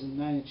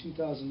 2009 and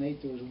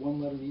 2008, there was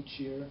 1 letter each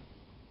year.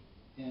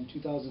 In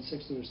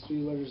 2006, there was 3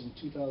 letters. In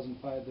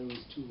 2005, there was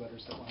 2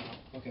 letters that went out.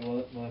 Okay,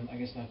 well, I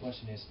guess my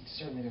question is,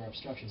 certainly there are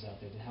obstructions out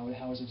there. Then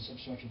how is this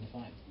obstruction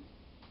defined?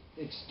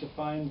 It's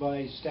defined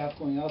by staff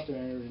going out there,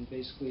 and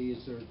basically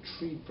is there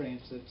tree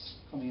branch that's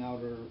coming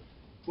out, or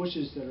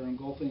bushes that are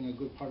engulfing a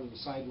good part of the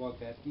sidewalk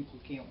that people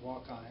can't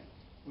walk on it,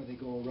 where they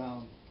go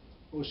around.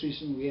 Most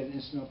recently, we had an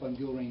incident up on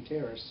Gilrain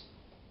Terrace,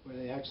 where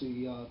they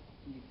actually, the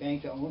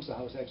bank that owns the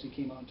house actually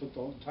came out and took the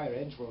whole entire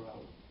hedgerow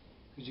out.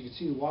 Because you could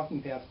see the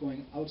walking path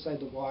going outside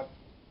the walk,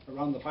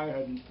 around the fire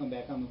hydrant to come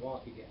back on the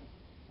walk again.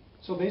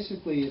 So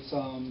basically, it's,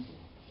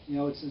 you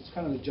know, it's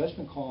kind of a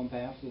judgment call on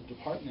behalf of the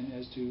department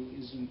as to,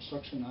 is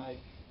instruction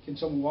can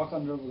someone walk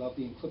under it without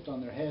being clipped on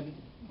their head,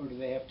 or do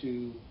they have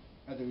to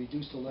either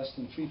reduce to less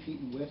than 3 feet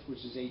in width, which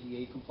is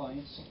ADA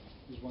compliance,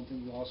 is one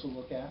thing we'll also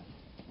look at.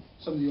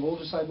 Some of the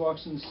older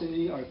sidewalks in the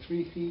city are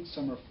 3 feet,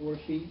 some are 4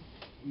 feet.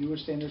 Newer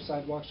standard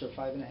sidewalks are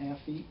 5.5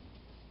 feet.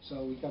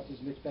 So we've got this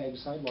mixed bag of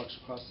sidewalks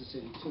across the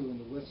city too, in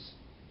the widths.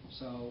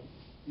 So,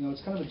 you know,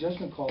 it's kind of a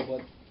judgment call,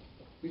 but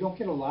we don't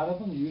get a lot of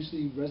them.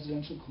 Usually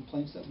residential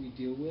complaints that we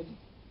deal with,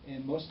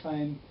 and most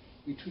time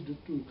we try to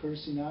do a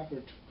courtesy knock or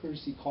a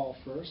courtesy call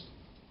first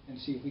and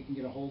see if we can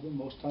get a hold of them.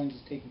 Most times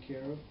it's taken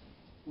care of.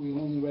 We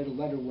only write a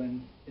letter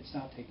when it's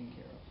not taken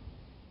care of.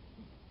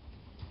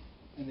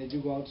 And they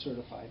do go out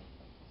certified.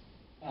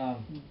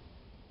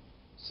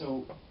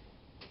 So,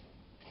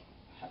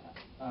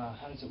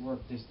 how does it work?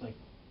 There's like,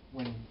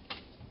 when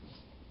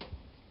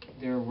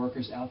there are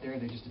workers out there,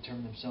 they just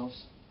determine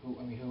themselves who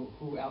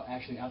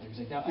actually out there?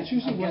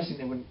 Because I'm guessing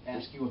they wouldn't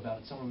ask you about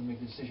it. Someone would make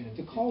the decision.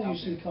 The call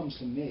usually comes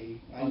to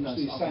me. I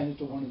usually assign it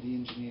to one of the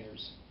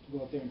engineers to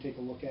go out there and take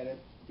a look at it,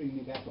 bring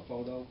me back a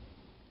photo.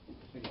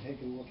 I can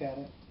take a look at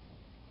it.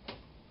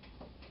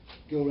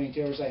 Gilrain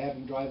Terrace, I have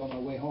them drive on my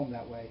way home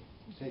that way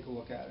to take a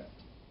look at it.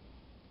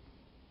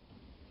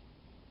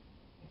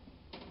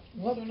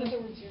 So in other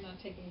words, you're not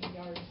taking a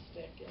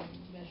yardstick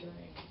and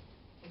measuring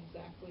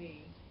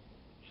exactly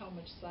how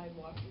much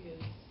sidewalk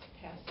is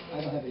passable?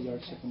 I don't have a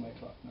yardstick in my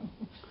truck, no.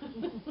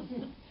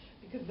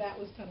 Because that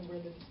was kind of where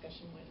the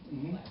discussion went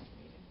in the last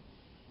meeting.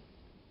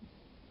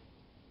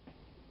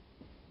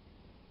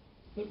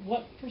 But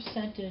what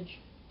percentage,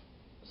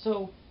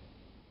 so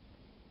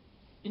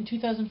in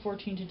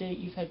 2014 to date,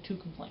 you've had 2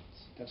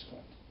 complaints? That's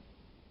correct.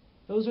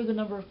 Those are the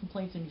number of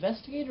complaints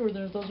investigated, or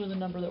those are the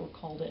number that were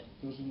called in?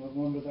 Those are the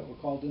number that were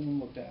called in and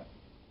looked at.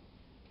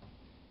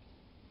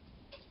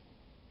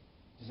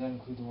 Does that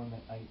include the one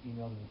that I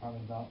emailed the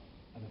department about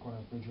at the corner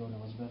of Bridge Road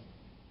and Elizabeth?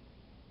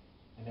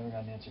 I never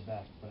got an answer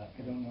back, but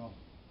I don't know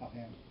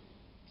offhand.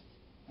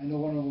 I know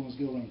one of them was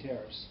Gilrain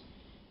Terrace.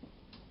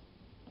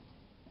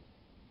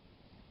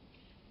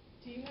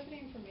 Do you have any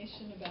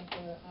information about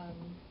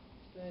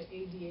the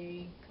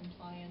ADA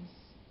compliance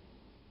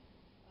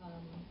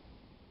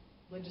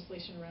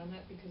legislation around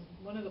that? Because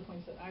one of the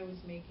points that I was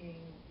making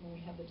when we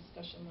had the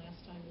discussion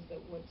last time is that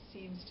what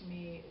seems to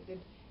me that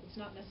it's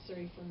not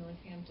necessary for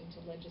Northampton to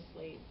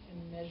legislate and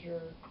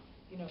measure,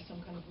 you know, some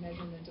kind of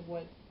measurement of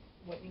what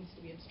needs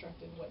to be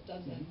obstructed, what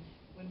doesn't.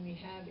 When we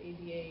have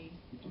ADA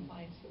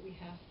compliance that we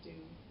have to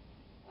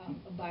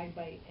abide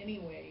by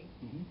anyway,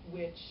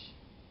 which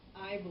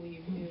I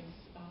believe is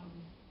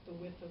the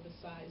width of the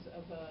size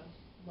of a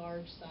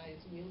large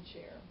size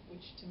wheelchair,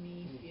 which to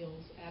me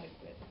feels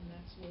adequate, and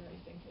that's where I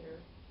think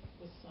there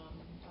was some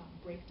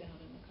breakdown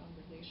in the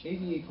conversation.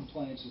 ADA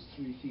compliance is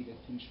 3 feet at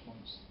pinch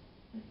points.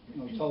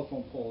 You know,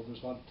 telephone pole,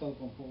 there's a lot of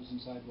telephone poles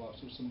and sidewalks.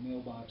 There's some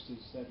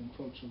mailboxes that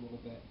encroach a little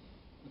bit,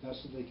 but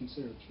that's what they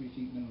consider 3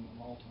 feet minimum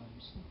at all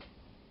times.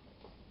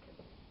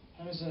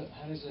 How does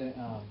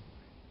a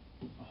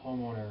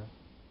homeowner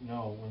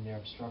know when they're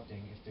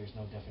obstructing if there's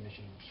no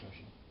definition of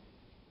obstruction?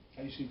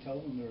 I usually tell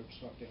them they're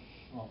obstructing.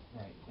 Well,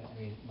 right. But, I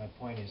mean, my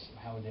point is,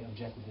 how would they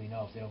objectively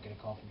know if they don't get a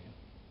call from you?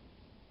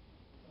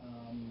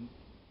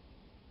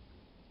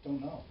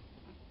 Don't know.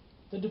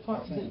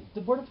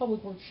 The Board of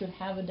Public Works should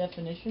have a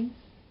definition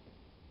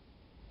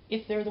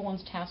if they're the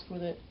ones tasked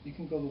with it. You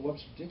can go to the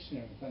Webster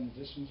Dictionary and find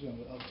the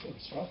definition of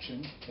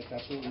obstruction, if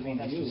that's what we I mean,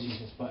 want to that's use.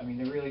 facetious, but I mean,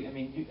 they're really, I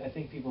mean, I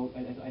think people,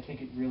 I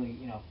think it really,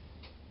 you know,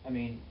 I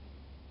mean,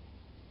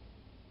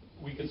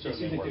 We could it seems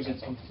certainly like work on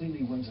it's something.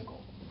 completely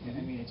whimsical. I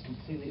mean, it's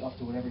completely up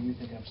to whatever you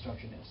think an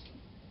obstruction is.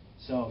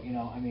 So, you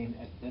know, I mean,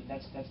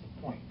 that's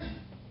the point,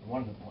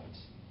 one of the points.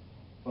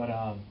 But,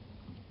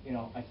 you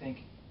know, I think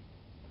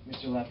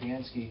Mr.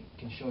 Lapiansky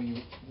can show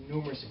you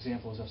numerous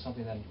examples of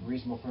something that a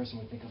reasonable person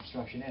would think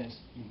obstruction is,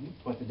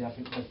 but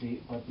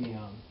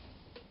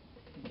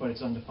but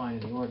it's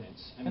undefined in the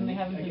ordinance. I And they mean,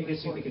 haven't I been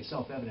guess you think reported. it's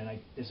self-evident. I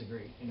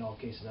disagree. In all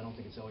cases, I don't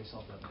think it's always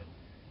self-evident.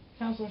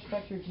 Councilor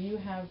Spector, do you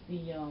have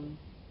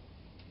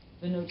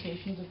the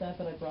notations of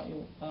that I brought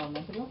you a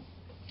month ago?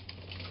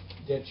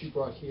 That you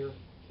brought here?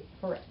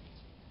 Correct.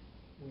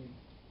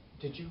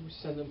 Did you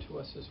send them to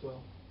us as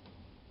well?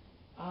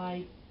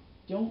 I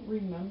don't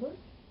remember.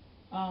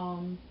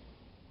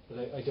 But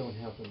I don't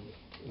have them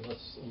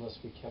unless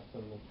we kept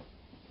them.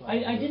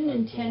 I didn't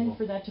intend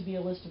for that to be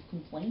a list of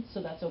complaints,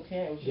 so that's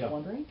okay. I was just Yeah.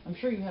 wondering. I'm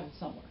sure you have it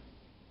somewhere.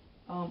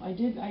 I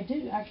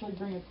did actually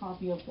bring a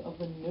copy of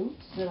the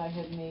notes that I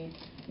had made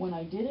when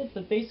I did it,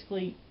 but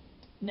basically,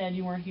 Ned,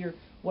 you weren't here.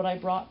 What I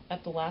brought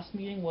at the last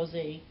meeting was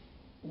a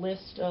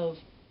list of,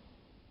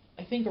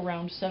 I think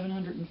around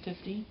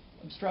 750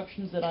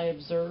 obstructions that I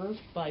observed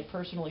by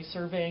personally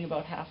surveying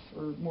about half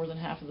or more than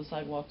half of the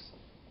sidewalks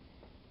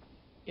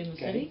in the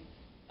Okay. city.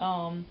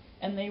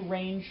 And they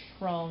range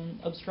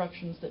from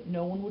obstructions that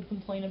no one would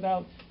complain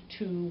about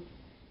to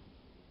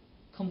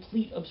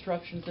complete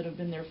obstructions that have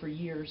been there for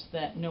years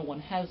that no one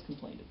has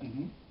complained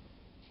about.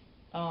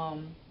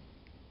 Mm-hmm.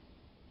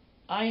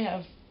 I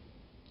have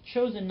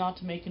chosen not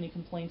to make any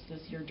complaints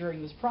this year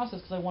during this process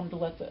because I wanted to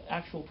let the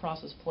actual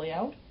process play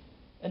out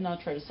and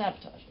not try to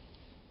sabotage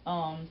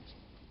it.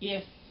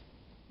 If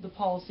the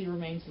policy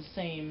remains the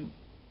same,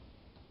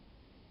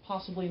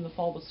 possibly in the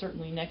fall, but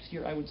certainly next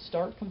year, I would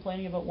start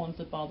complaining about ones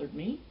that bothered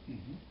me.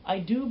 Mm-hmm. I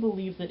do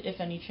believe that if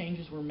any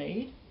changes were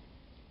made,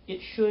 it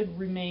should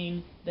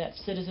remain that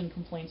citizen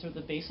complaints are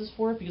the basis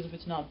for it, because if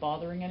it's not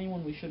bothering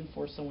anyone, we shouldn't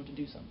force someone to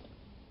do something.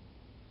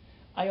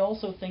 I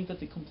also think that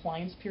the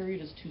compliance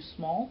period is too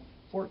small,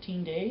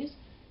 14 days.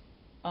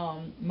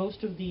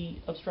 Most of the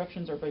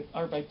obstructions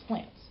are by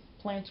plants.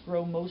 Plants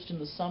grow most in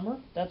the summer.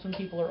 That's when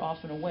people are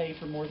often away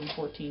for more than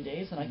 14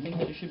 days, and I think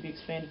that it should be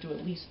expanded to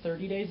at least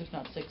 30 days, if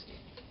not 60.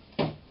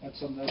 That's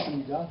something that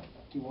can be done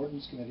through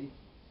ordinance committee.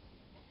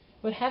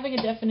 But having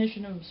a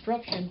definition of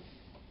obstruction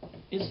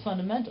is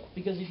fundamental,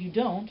 because if you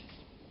don't,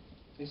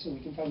 Okay, so we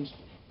can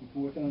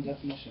work on a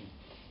definition.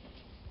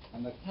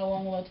 And how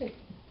long will that take?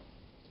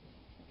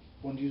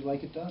 when do you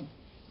like it done?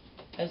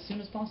 As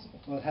soon as possible.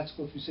 Well, it has to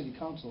go through city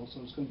council,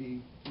 so it's going to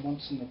be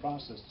months in the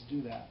process to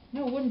do that.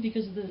 No, it wouldn't,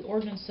 because the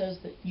ordinance says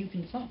that you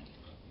can define it.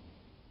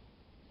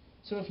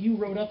 So if you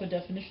wrote up a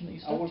definition that you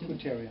stuck I'll work to,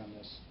 with Terry on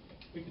this.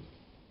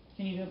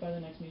 can you do it by the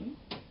next meeting?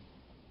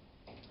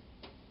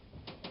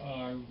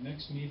 Our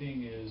next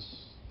meeting is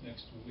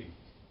next week.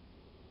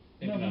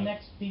 No, Maybe the not.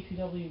 next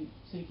DPW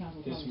City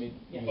Council This conference. meet-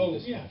 Yeah. Oh,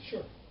 this yeah, week.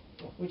 sure.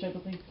 Which I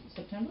think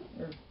September,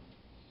 or?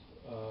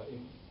 It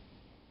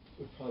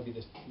would probably be the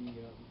It's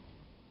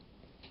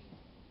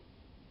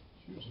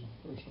usually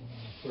the first one.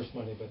 first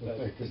Monday, but But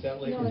that, they is that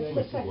could- Labor No, Day? it's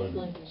the second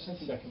Monday.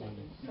 Second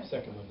Monday,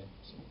 second Monday.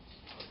 So-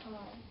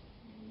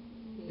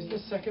 Is the the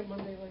second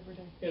Monday Labor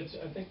Day? It's,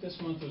 I think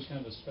this month was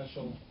kind of a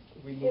special.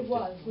 We moved It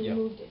was, we Yeah.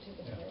 moved it to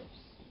the Yeah. first.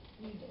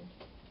 We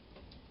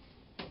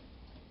did.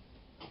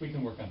 We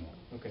can work on that.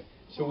 Okay,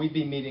 so we'd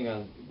be meeting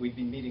on the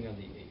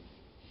 8th,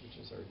 which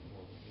is our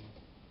normal meeting.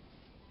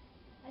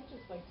 I'd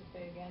just like to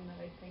say again that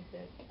I think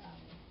that,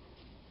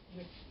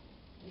 with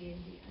the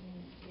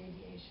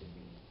ADA should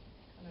be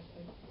kind of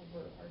an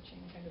overarching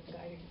kind of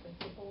guiding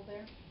principle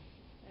there.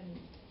 And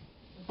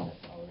since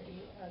that's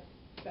already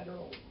a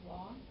federal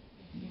law,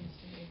 it seems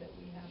to me that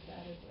we have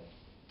that as a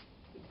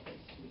good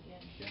place to begin.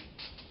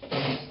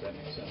 Yeah. That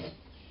makes sense.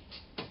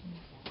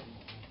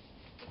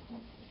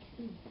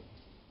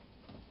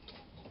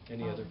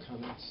 Any other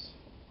comments?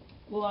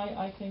 Well,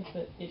 I think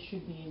that it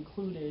should be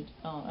included,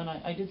 and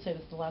I did say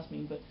this at the last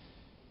meeting, but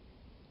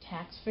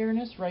tax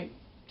fairness, right?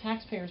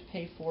 Taxpayers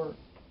pay for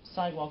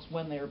sidewalks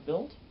when they are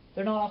built.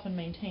 They're not often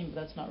maintained,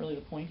 but that's not really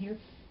the point here.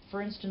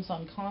 For instance,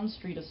 on Conn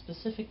Street, a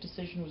specific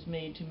decision was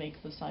made to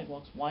make the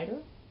sidewalks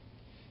wider.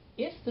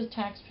 If the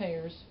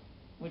taxpayers,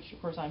 which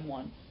of course I'm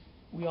one,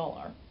 we all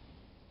are,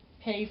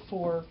 pay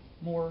for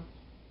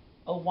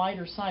a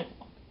wider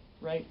sidewalk,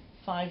 right?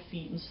 5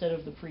 feet instead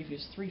of the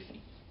previous 3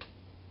 feet.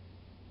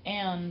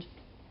 And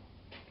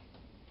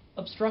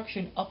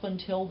obstruction up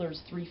until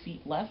there's 3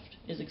 feet left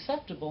is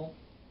acceptable,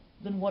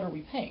 then what are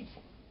we paying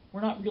for?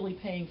 We're not really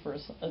paying for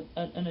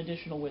an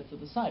additional width of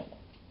the sidewalk.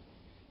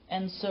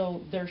 And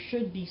so there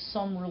should be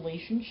some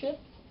relationship,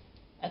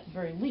 at the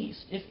very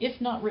least, if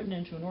not written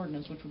into an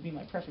ordinance, which would be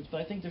my preference, but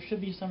I think there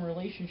should be some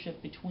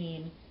relationship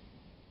between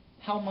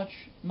how much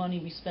money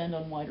we spend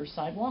on wider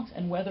sidewalks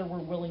and whether we're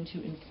willing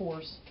to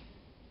enforce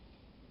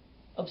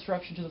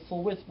obstruction to the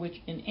full width,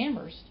 which in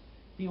Amherst,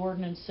 the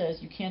ordinance says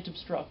you can't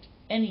obstruct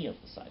any of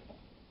the sidewalk.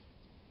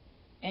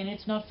 And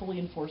it's not fully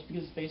enforced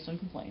because it's based on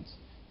complaints.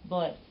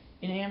 But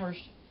in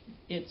Amherst,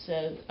 it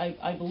says,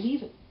 I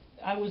believe it,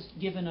 I was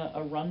given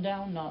a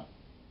rundown, not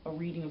a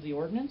reading of the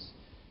ordinance,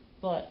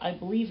 but I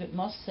believe it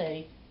must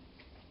say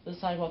the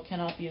sidewalk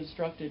cannot be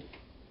obstructed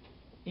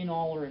in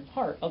all or in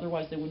part,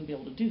 otherwise they wouldn't be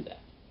able to do that.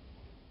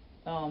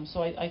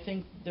 So I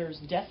think there's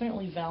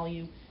definitely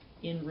value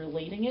in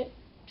relating it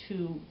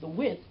to the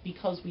width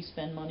because we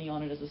spend money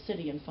on it as a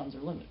city and funds are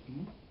limited.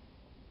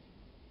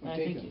 Mm-hmm. And I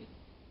think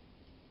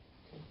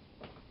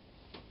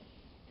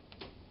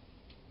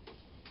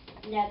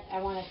Ned,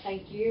 I want to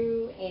thank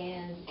you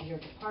and your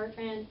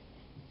department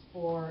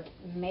for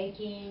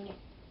making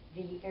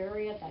the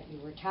area that you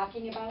were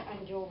talking about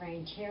on Joe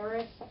Rain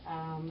Terrace.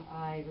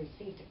 I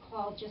received a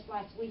call just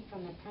last week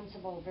from the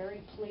principal,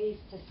 very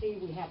pleased to see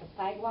we have a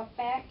sidewalk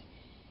back.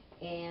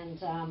 And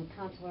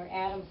Councilor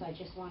Adams, I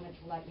just wanted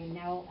to let you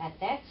know, at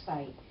that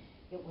site,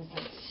 it was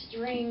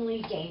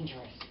extremely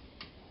dangerous.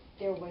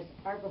 There was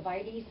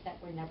arborvitaes that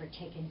were never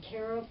taken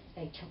care of.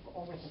 They took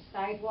over the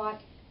sidewalk.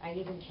 I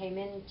even came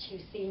in to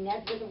see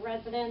Ned with a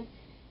resident.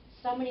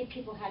 So many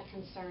people had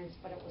concerns,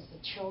 but it was the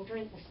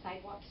children. The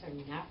sidewalks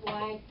are not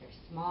wide, they're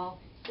small.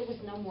 There was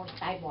no more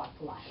sidewalk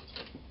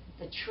left.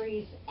 the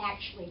trees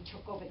actually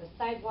took over the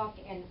sidewalk,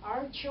 and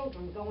our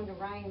children going to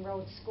Ryan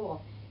Road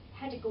School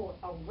had to go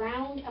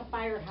around a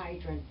fire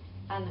hydrant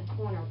on the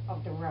corner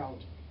of the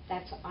road.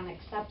 That's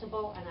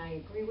unacceptable, and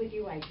I agree with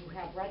you. I do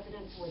have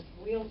residents with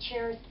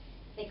wheelchairs.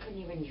 They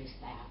couldn't even use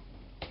that.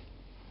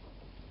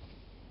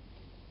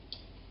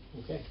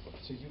 Okay,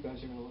 so you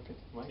guys are gonna look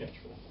at language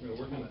for that? We're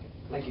gonna work on it.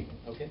 Thank you,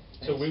 okay.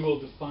 So we thanks. will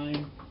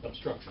define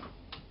obstruction,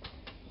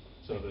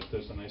 so that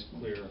there's a nice,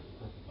 clear,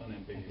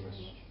 unambiguous.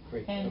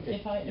 Great, And okay.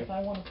 if I, Yep. if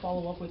I wanna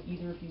follow up with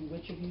either of you,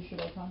 which of you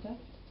should I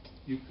contact?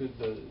 You could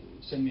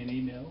send me an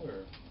email,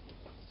 or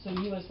So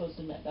you as opposed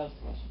to Ned, that was the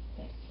question,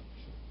 thanks.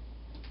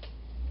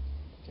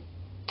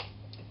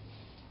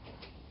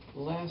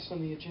 Last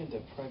on the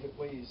agenda, private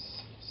ways,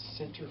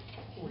 Center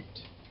Court.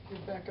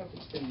 You're back up,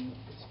 it's been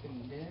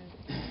Ned.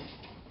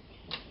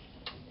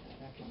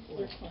 Back and forth.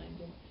 They're fine,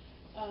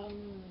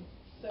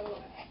 so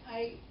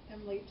I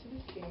am late to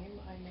this game.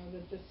 I know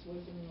that this was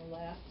in the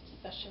last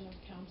session of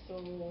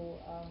council,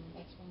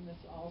 that's when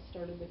this all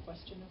started, the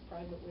question of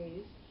private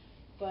ways.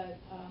 But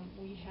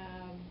we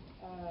have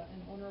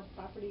an owner of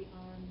property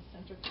on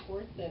Center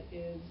Court that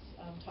is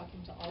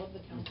talking to all of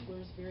the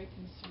councilors, very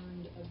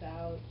concerned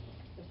about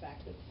the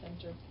fact that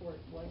Center Court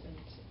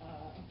wasn't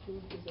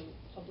approved as a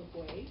public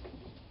way.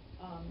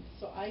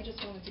 So I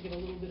just wanted to get a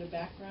little bit of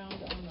background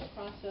on the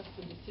process,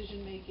 the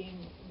decision-making,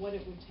 what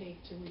it would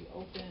take to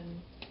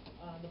reopen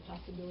the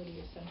possibility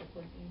of Center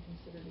Court being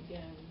considered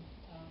again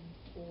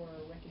for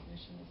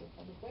recognition as a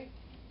public way.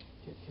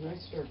 Can I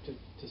start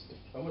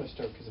I want to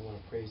start because I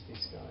want to praise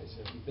these guys.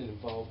 We've been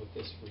involved with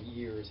this for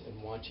years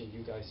and watching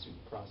you guys through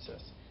the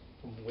process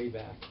from way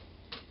back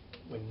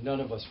when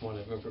none of us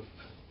wanted. Remember,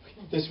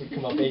 this would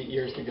come up 8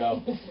 years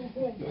ago.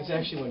 It was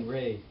actually when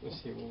Ray was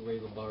here, when Ray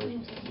Labarge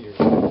was here.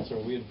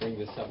 So we would bring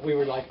this up. We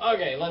were like,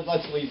 okay,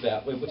 let's leave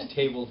that. It was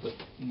tabled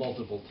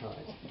multiple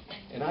times.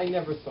 And I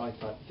never thought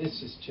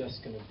this is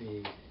just going to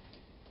be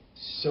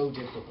so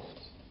difficult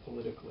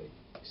politically,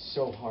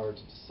 so hard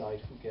to decide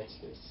who gets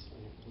this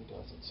and who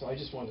doesn't. So I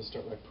just wanted to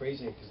start by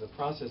praising it, because the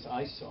process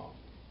I saw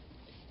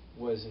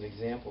was an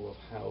example of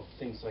how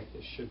things like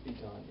this should be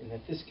done, and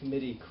that this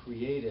committee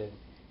created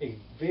a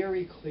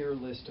very clear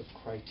list of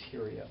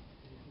criteria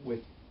with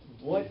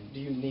what do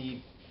you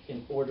need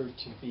in order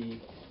to be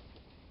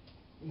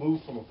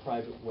moved from a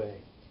private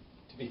way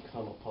to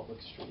become a public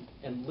street,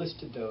 and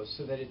listed those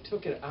so that it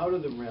took it out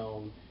of the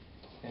realm.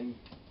 And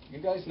you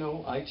guys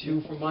know, I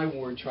too, from my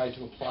ward, tried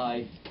to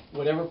apply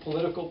whatever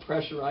political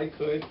pressure I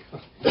could.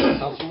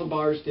 Councilor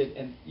Labarge did,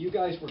 and you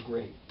guys were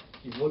great.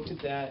 You looked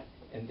at that,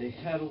 and they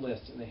had a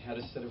list, and they had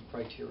a set of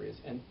criteria.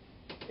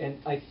 And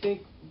I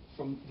think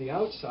from the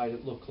outside,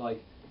 it looked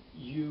like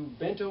you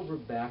bent over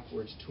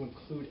backwards to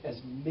include as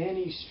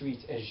many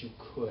streets as you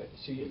could.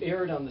 So you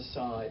erred on the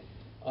side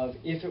of,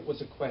 if it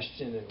was a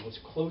question and it was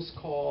a close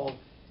call,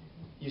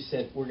 you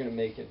said, we're going to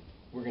make it,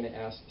 we're going to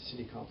ask the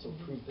city council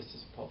to approve this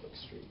as a public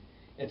street.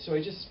 And so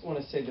I just want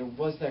to say there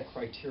was that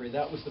criteria.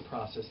 That was the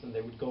process. And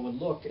they would go and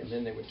look, and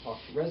then they would talk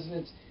to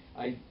residents.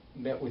 I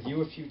met with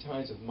you a few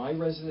times with my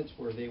residents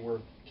where they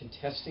were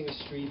contesting a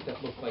street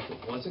that looked like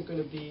it wasn't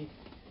going to be,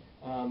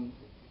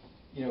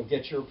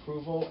 get your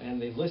approval,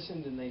 and they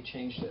listened and they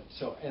changed it.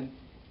 So, and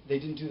they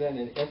didn't do that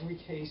in every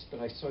case, but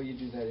I saw you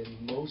do that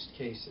in most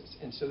cases.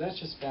 And so that's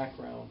just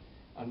background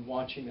on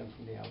watching them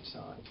from the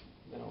outside.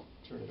 Then I'll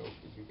turn it over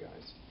to you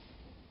guys.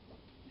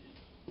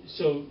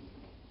 So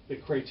the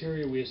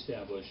criteria we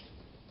established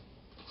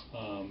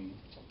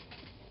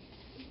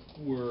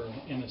were,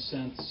 in a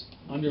sense,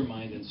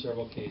 undermined in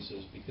several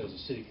cases because the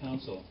city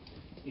council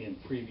in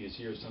previous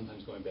years,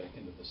 sometimes going back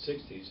into the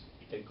 60s,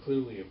 had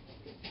clearly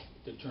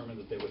determined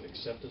that they would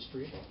accept a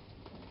street.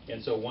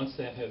 And so once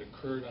that had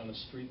occurred on a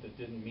street that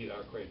didn't meet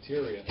our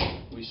criteria,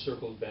 we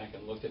circled back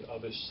and looked at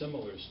other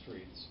similar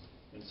streets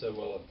and said,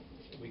 well,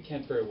 we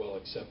can't very well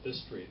accept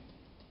this street,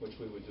 which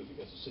we would do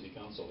because the city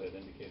council had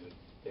indicated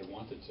they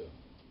wanted to,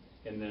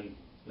 and then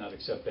not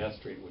accept that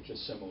street, which is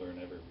similar in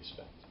every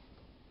respect.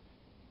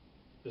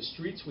 The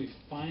streets we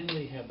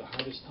finally had the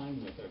hardest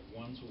time with are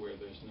ones where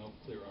there's no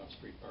clear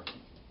off-street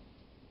parking.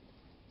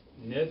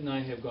 Ned and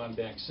I have gone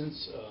back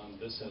since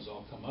this has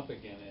all come up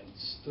again and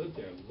stood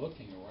there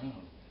looking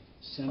around.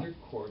 Center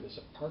Court is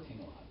a parking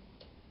lot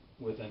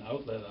with an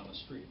outlet on a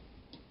street.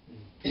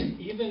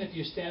 Even if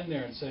you stand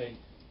there and say,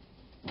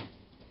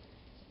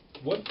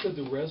 what could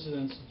the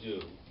residents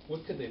do?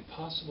 What could they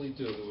possibly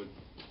do that would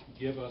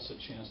give us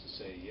a chance to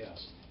say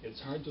yes?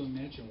 It's hard to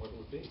imagine what it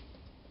would be.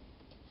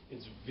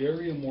 It's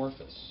very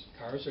amorphous.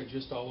 Cars are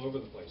just all over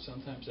the place.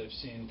 Sometimes I've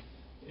seen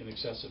in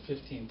excess of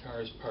 15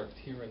 cars parked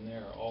here and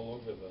there all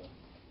over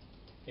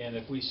the... And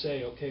if we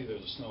say, okay,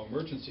 there's a snow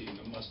emergency and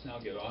you must now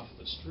get off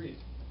the street,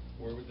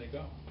 where would they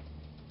go?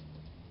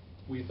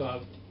 We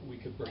thought we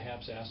could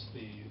perhaps ask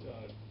the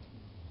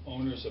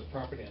owners of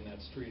property on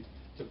that street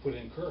to put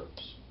in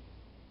curbs.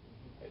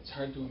 It's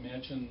hard to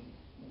imagine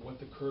what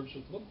the curbs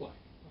would look like.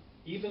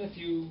 Even if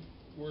you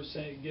were,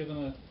 say, given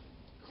a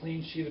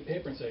clean sheet of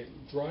paper and say,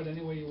 draw it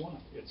any way you want.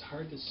 It's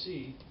hard to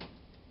see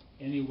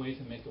any way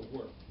to make it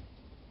work.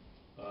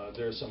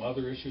 There are some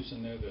other issues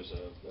in there. There's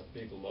a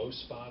big low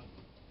spot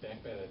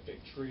back by that big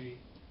tree.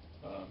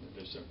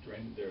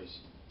 There's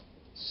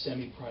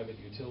semi-private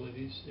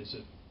utilities. Is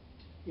it?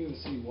 We have a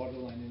city water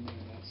line in there,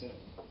 and that's it.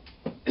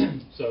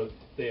 So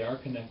they are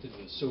connected to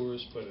the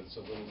sewers, but it's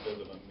a little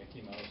bit of a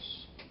Mickey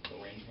Mouse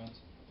arrangement.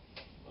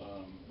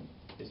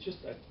 It's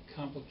just a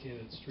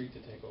complicated street to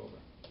take over.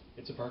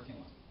 It's a parking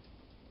lot.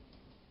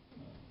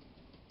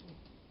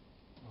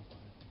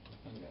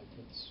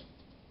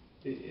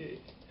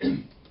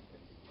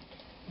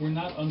 We're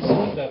not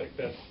unsympathetic.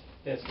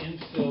 That's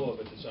infill of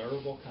a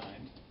desirable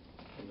kind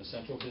in the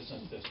central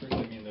business district.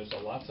 I mean, there's a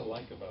lot to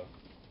like about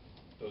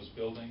those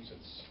buildings.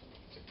 It's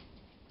a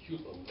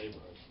cute little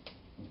neighborhood.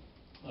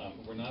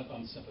 We're not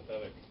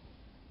unsympathetic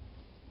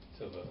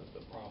to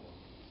the problem.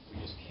 We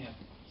just can't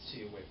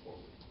see a way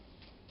forward.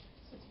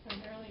 So it's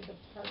primarily the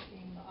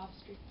parking, the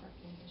off-street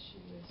parking issue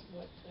is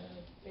what the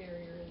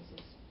barrier is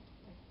like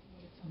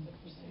what it sounds like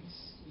we're saying.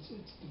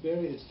 It's the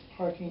barrier, it's the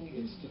parking,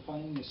 it's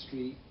defining the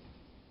street,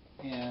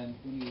 and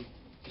the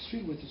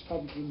street width is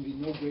probably going to be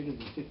no greater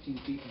than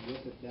 15 feet in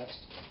width at best.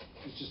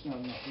 There's just not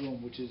enough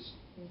room, which is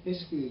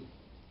basically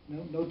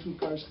no two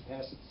cars can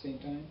pass at the same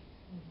time.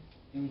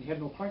 And when you have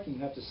no parking,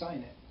 you have to sign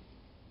it.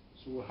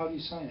 So how do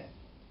you sign it?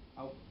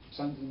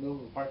 Sign it in the middle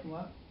of a parking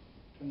lot,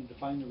 trying to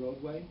define the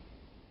roadway.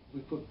 If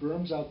we put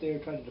berms out there,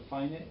 try to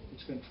define it,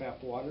 it's going to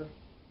trap water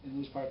in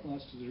those parking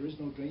lots because there is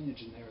no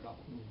drainage in there at all.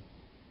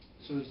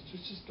 So it's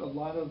just a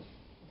lot of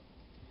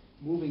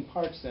moving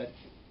parts that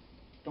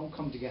don't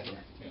come together.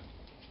 Yeah.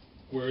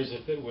 Whereas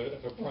if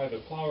a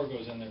private plower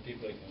goes in there, they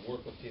can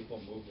work with people,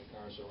 move the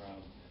cars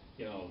around.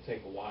 You know, it'll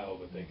take a while,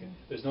 but they can.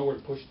 There's nowhere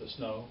to push the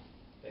snow.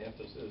 There's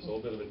a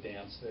little bit of a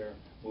dance there,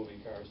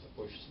 moving cars to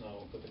push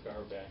snow, put the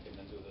car back, and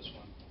then do this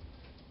one.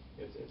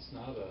 It's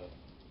not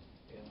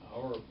in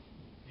our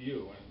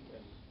view,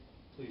 and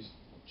please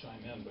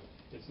chime in, but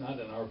it's not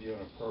in our view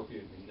an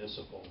appropriate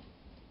municipal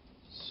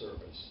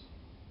service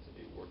to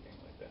be working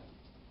like that.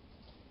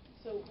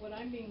 So what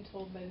I'm being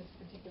told by this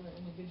particular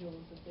individual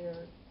is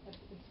that at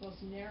its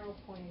most narrow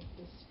point,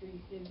 the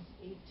street is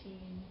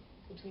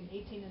between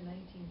 18 and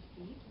 19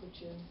 feet,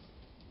 which is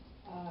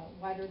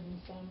wider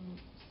than some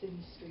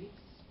city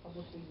streets,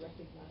 publicly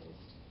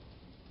recognized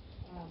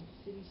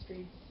city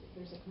streets.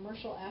 There's a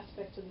commercial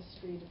aspect to the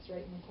street. It's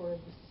right in the core of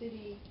the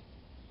city.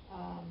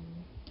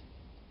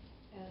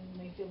 And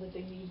they feel that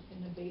they need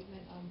an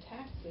abatement on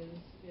taxes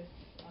if,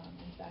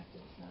 in fact,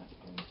 it's not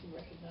going to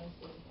recognize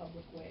it as a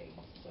public way.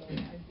 So I'd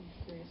be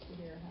curious to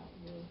hear how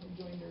your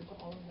rejoinder to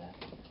all of that.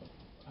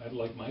 I'd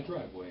like my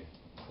driveway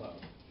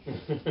plowed.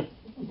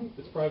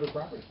 It's private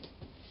property.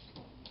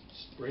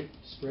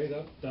 Straight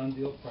up, done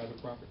deal, private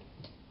property.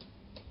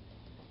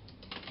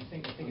 I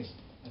think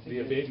The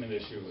abatement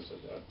issue is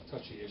a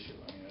touchy issue.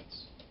 I mean,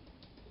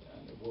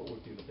 what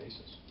would be the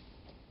basis?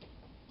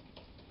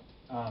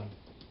 Out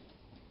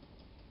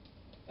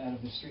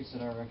of the streets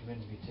that are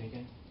recommended to be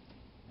taken,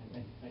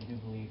 I do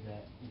believe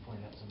that you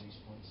pointed out some of these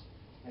points.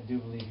 I do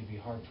believe you'd be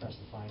hard pressed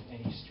to find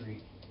any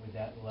street with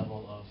that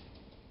level of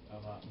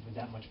with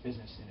that much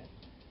business in it.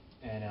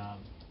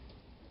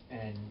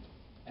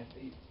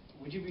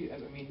 Would you be? I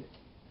mean,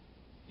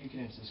 you can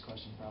answer this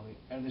question probably.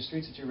 Out of the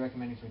streets that you're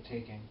recommending for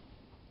taking,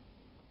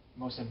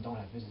 most of them don't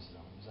have businesses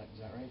on them. Is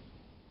that right?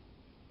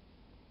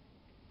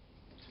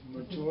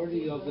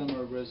 Majority of them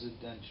are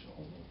residential.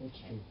 That's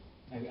true.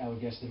 I would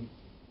guess the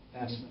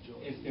Vast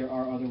majority. If there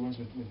are other ones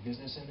with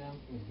business in them,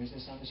 with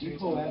business on the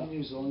streets. Depot Avenue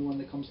is the only one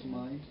that comes to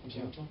mind. I'm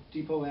sorry, which one?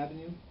 Depot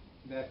Avenue,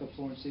 back of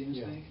Florence Savings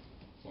Yeah. Bank,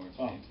 Florence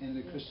Oh. Maine. and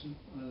the Christian.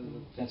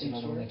 That's Pink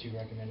another one Store. that you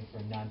recommended for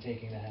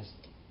non-taking that has.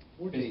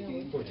 We're business-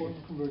 taking, We're for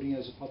taking. converting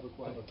as a public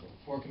way.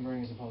 For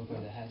converting as a public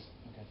way that has,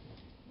 okay.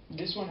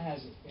 This one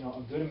has,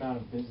 a good amount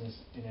of business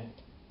in it.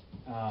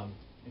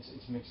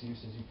 It's mixed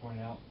use, as you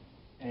pointed out.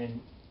 And,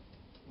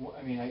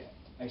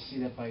 I see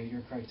that by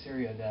your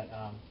criteria that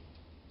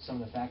some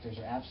of the factors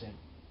are absent,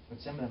 but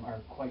some of them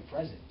are quite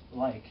present,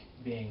 like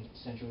being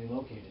centrally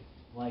located,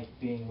 like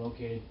being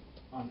located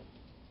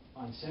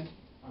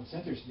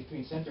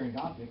between Center and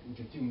Gothic, which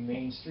are two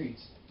main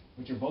streets,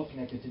 which are both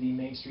connected to the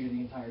main street of the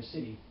entire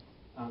city.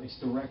 It's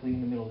directly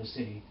in the middle of the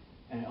city,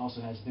 and it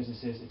also has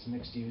businesses. It's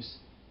mixed use.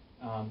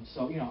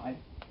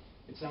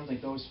 It sounds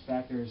like those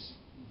factors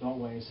don't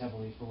weigh as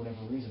heavily for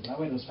whatever reason, but I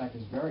weigh those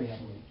factors very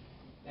heavily.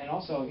 And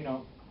also,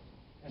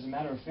 as a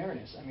matter of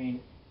fairness,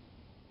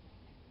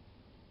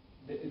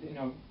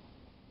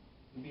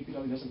 the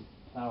BPW doesn't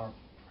plow our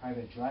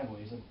private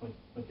driveways,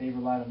 but they've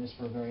relied on this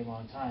for a very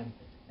long time,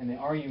 and they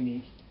are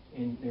unique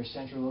in their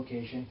central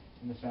location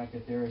and the fact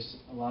that there is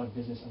a lot of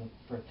business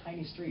for a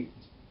tiny street.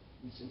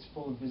 It's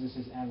full of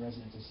businesses and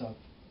residences. So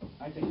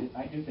I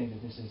do think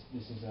that this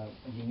is a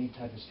unique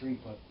type of street,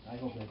 but I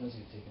hope that does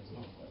get taken as a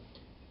public way.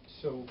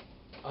 So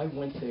I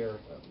went there,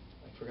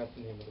 I forgot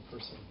the name of the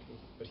person,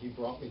 but he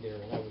brought me there,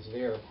 and I was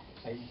there.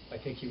 I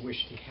think he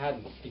wished he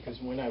hadn't, because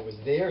when I was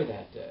there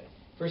that day,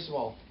 First of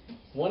all,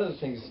 one of the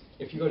things,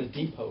 if you go to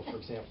Depot, for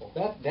example,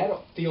 that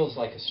feels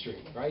like a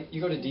street, right? You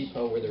go to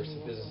Depot where there's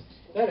some business.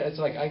 It's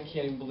like, I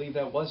can't even believe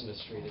that wasn't a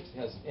street. It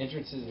has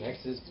entrances and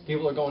exits.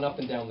 People are going up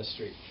and down the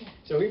street.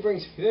 So he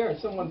brings me there, and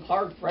someone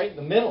parked right in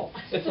the middle.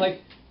 It's like,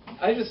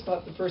 I just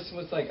thought the person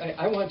was like,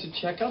 I wanted to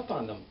check up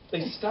on them.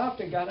 They stopped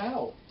and got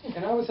out.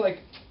 And I was like,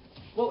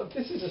 well, if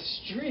this is a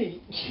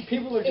street,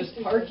 people are just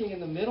parking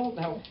in the middle.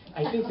 Now,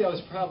 I think that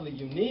was probably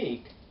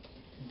unique,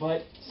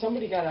 but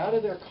somebody got out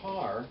of their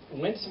car,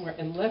 went somewhere,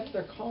 and left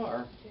their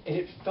car, and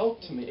it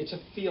felt to me, it's a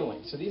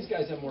feeling. So these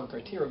guys have more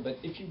criteria, but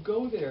if you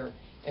go there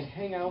and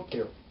hang out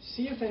there,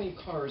 see if any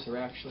cars are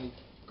actually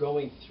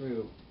going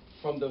through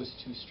from those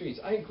two streets.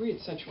 I agree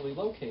it's centrally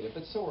located,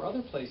 but so are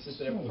other places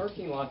that have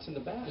parking lots in the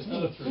back. It's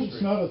not a through street.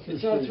 It's not a through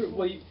It's not a street. through,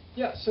 well,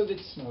 yeah, so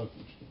that's, It's not a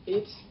through street.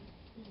 it's,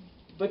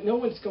 but no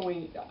one's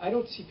going, I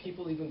don't see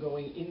people even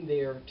going in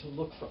there to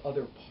look for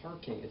other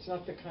parking. It's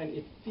not the kind,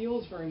 it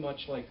feels very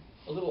much like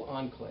a little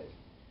enclave.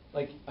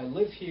 Like, I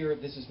live here,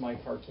 this is my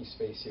parking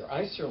space here.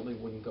 I certainly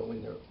wouldn't go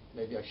in there.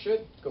 Maybe I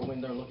should go in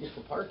there looking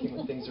for parking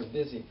when things are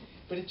busy.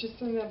 But it just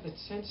doesn't have that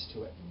sense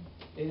to it.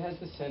 It has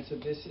the sense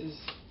of this is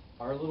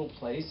our little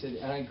place,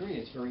 and I agree,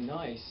 it's very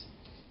nice.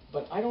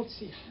 But I don't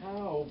see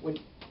how,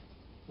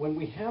 when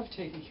we have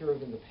taken care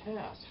of in the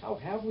past, how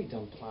have we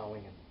done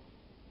plowing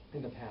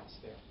in the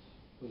past there?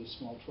 With a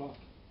small truck.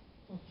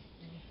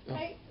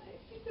 I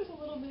think there's a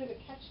little bit of a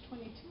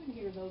catch-22 in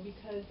here, though,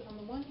 because on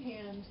the one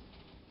hand,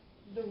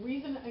 the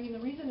reason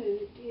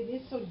it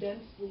is so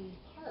densely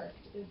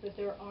parked is that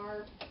there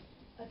are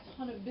a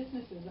ton of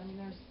businesses. I mean,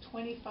 there's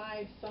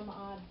 25 some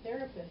odd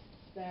therapists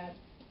that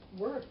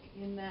work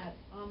on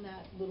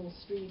that little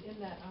street, in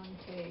that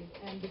enclave,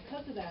 and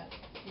because of that,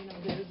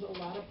 there's a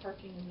lot of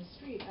parking in the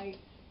street.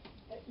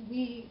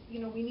 We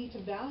need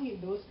to value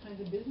those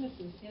kinds of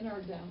businesses in our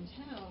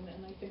downtown,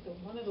 and I think that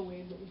one of the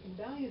ways that we can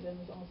value them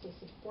is also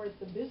support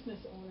the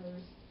business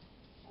owners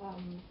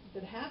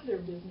that have their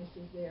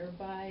businesses there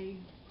by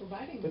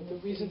providing them. But the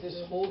with reason city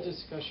this whole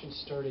services. discussion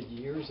started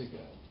years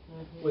ago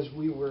was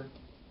we were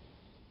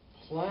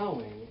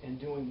plowing and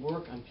doing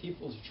work on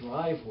people's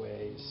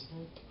driveways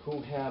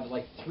who have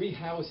like 3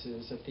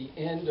 houses at the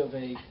end of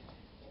a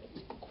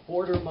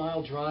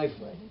quarter-mile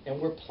driveway, and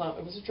we're plowing.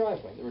 It was a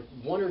driveway. There were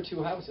 1 or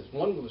 2 houses.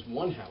 One was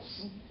one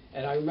house.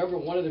 And I remember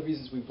one of the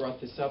reasons we brought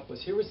this up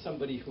was here was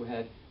somebody who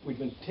we'd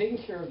been taking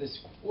care of this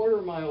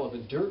quarter-mile of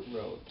a dirt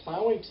road,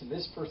 plowing to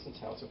this person's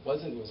house. It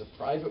was a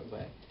private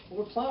way. And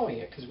we're plowing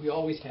it because we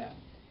always had.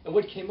 And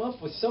what came up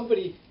was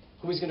somebody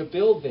who was going to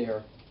build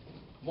there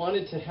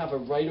wanted to have a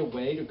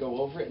right-of-way to go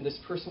over it, and this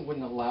person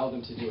wouldn't allow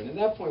them to do it. And at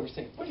that point, we're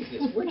saying, what is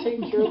this? We're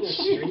taking care of their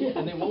street,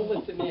 and they won't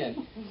let them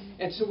in.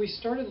 And so we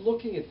started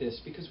looking at this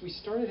because we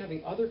started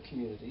having other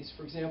communities.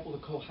 For example,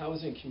 the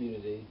co-housing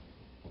community,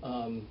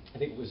 I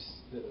think it was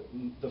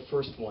the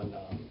first one,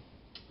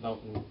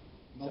 Mountain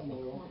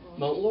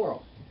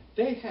Laurel.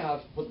 They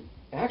have,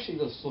 actually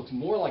this looks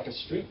more like a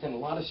street than a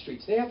lot of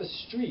streets. They have a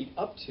street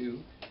up to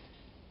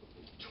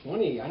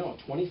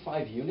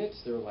 25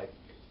 units. There are like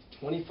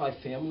 25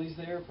 families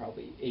there,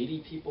 probably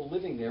 80 people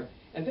living there,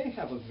 and they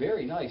have a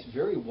very nice,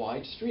 very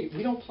wide street.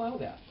 We don't plow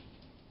that.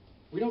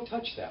 We don't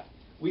touch that.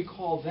 We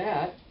call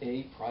that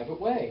a private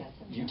way.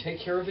 You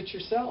take care of it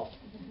yourself.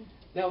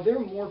 Now, there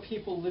are more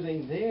people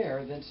living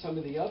there than some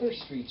of the other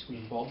streets we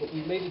involved, but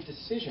we made a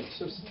decision.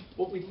 So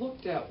what we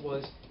looked at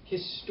was,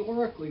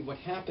 historically what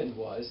happened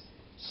was,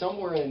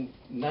 somewhere in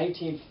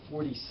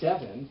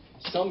 1947,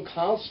 some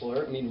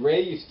counselor,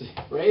 Ray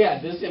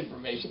had this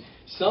information,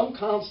 some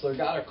counselor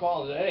got a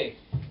call and said, hey,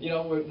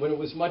 when it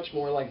was much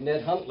more like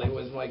Ned Huntley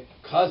was my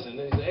cousin,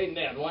 and he said, hey,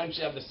 Ned, why don't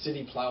you have the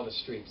city plow the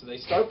street? So they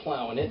start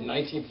plowing it in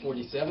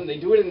 1947. They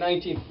do it in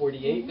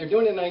 1948. They're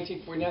doing it in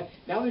 1949.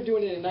 Now they're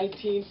doing it in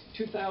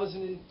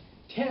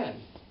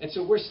 2010. And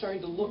so we're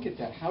starting to look at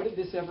that. How did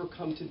this ever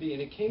come to be?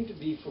 And it came to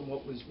be from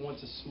what was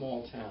once a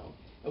small town.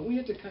 And we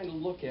had to kind of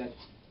look at,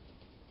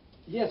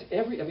 yes,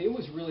 it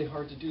was really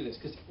hard to do this,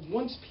 because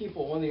one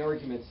of the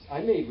arguments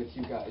I made with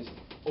you guys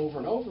over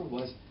and over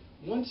was,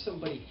 once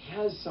somebody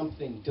has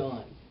something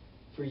done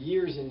for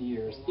years and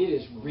years, it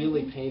is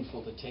really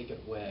painful to take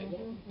it away,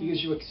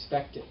 because you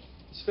expect it,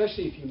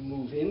 especially if you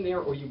move in there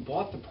or you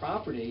bought the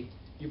property,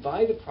 you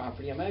buy the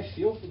property. I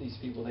feel for these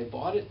people. They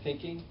bought it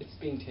thinking it's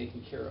being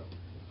taken care of.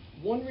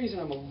 One reason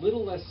I'm a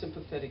little less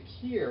sympathetic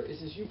here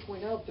is, as you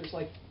point out, there's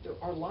like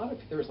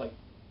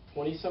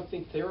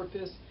 20-something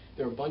therapists.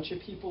 There are a bunch of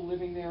people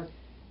living there.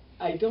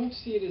 I don't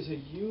see it as a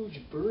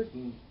huge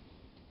burden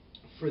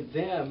for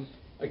them.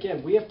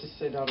 Again, we have to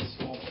send out a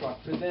small truck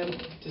for them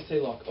to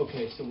say, look,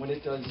 okay, so when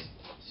it does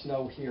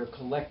snow here,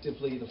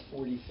 collectively the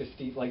 40,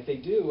 50, like they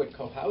do at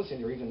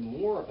co-housing, or even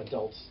more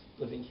adults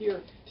living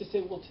here, to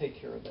say, we'll take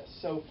care of this.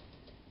 So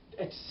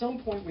at some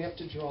point we have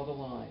to draw the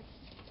line,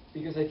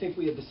 because I think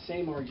we have the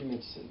same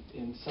arguments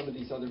in some of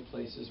these other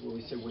places where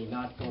we say we're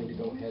not going to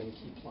go ahead and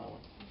keep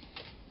plowing.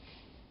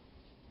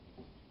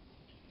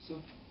 So,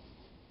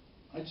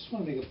 I just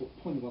want to make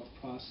a point about the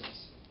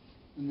process.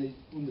 When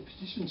the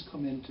petitions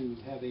come in to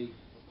have a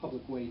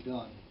public way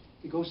done,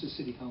 it goes to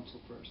City Council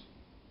first.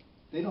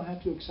 they don't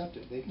have to accept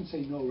it. They can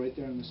say no right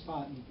there on the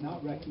spot and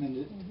not recommend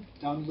it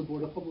down to the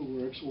Board of Public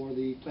Works or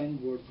the Planning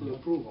Board for Yeah.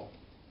 approval.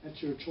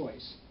 That's your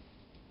choice.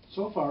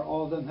 So far,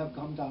 all of them have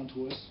come down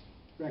to us.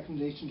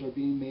 Recommendations are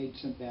being made,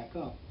 sent back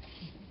up.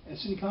 As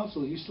City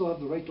Council, you still have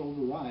the right to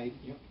override.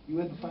 Yep. You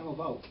had the final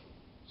vote.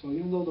 So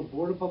even though the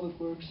Board of Public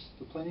Works,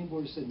 the Planning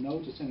Board said no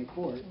to Center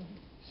Court,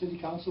 City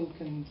Council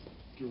can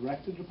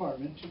direct the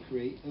department to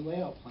create a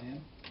layout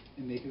plan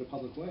and make it a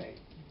public way.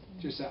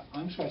 Just that,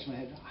 I'm scratching my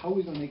head, how are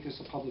we gonna make this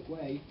a public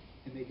way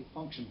and make it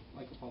function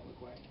like a public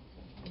way?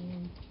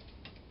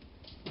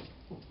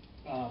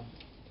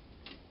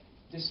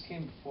 This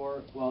came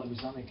before, well, it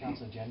was on the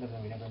council agenda, but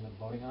then we never ended up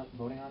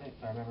voting on it,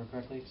 if I remember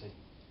correctly, because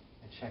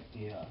I checked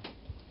the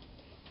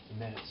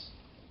minutes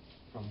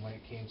from when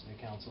it came to the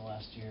council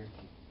last year.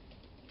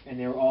 And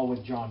they were all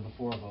withdrawn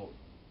before a vote,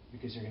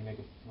 because you're gonna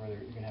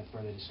have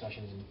further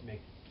discussions and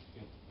make,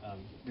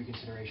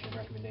 reconsideration of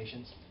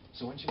recommendations.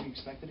 So when should we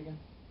expect it again?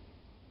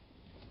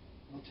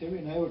 Well, Terry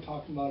and I were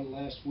talking about it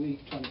last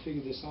week, trying to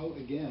figure this out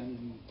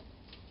again,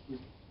 and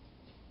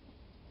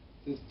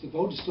the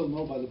vote is still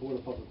no by the Board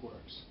of Public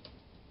Works.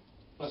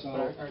 But So-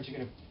 aren't you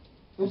gonna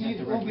It'll present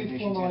the be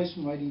recommendations yet? formalized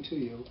in writing to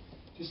you,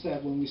 just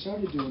that when we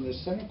started doing this,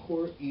 Center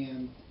Court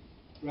and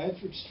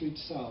Bradford Street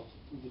South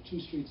were the two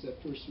streets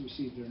that first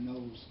received their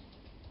no's.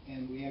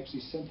 And we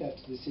actually sent that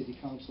to the City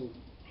Council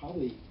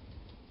probably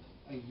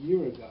a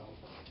year ago.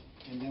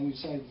 And then we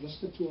decided, let's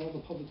get through all the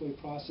public way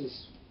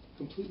process,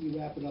 completely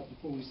wrap it up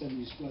before we send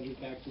these letters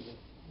back to the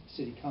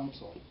City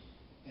Council.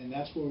 And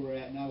that's where we're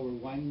at now. We're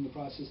winding the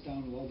process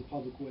down with all the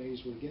public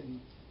ways. We're getting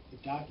the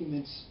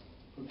documents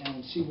from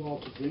Alan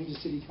Seawald to bring to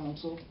City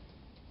Council,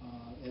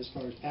 as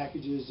far as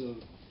packages of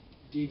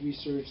deed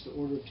research, the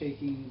order of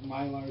taking,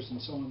 Mylars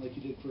and so on, like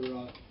you did for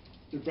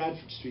the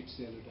Bradford Streets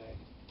the other day.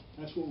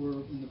 That's what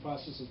we're in the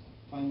process of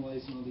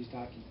finalizing all these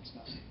documents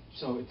now.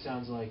 So it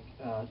sounds like,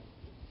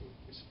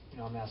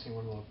 I'm asking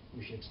when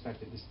we should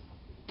expect it, this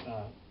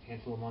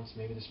handful of months,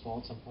 maybe this fall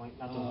at some point,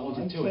 not to hold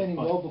you I'm to it, planning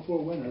but. well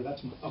before winter,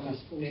 that's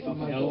Okay.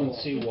 my Alan goal.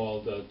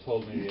 Seawald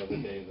told me the other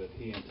day that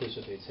he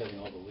anticipates having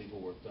all the legal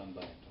work done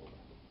by October.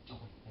 Okay,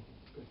 thank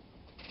you.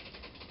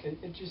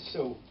 Good. And just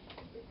so,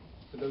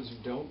 for those who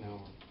don't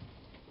know,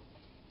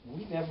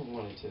 we never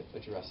wanted to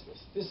address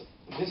this.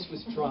 This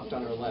was dropped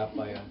on our lap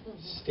by a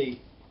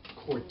state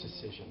court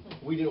decision.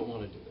 We didn't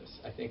want to do this.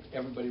 I think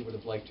everybody would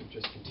have liked to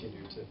just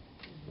continue to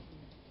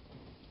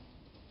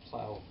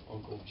plow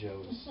Uncle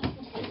Joe's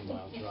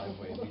 80-mile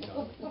driveway and be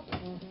done with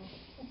it.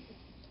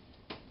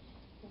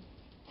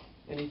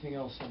 Anything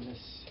else on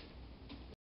this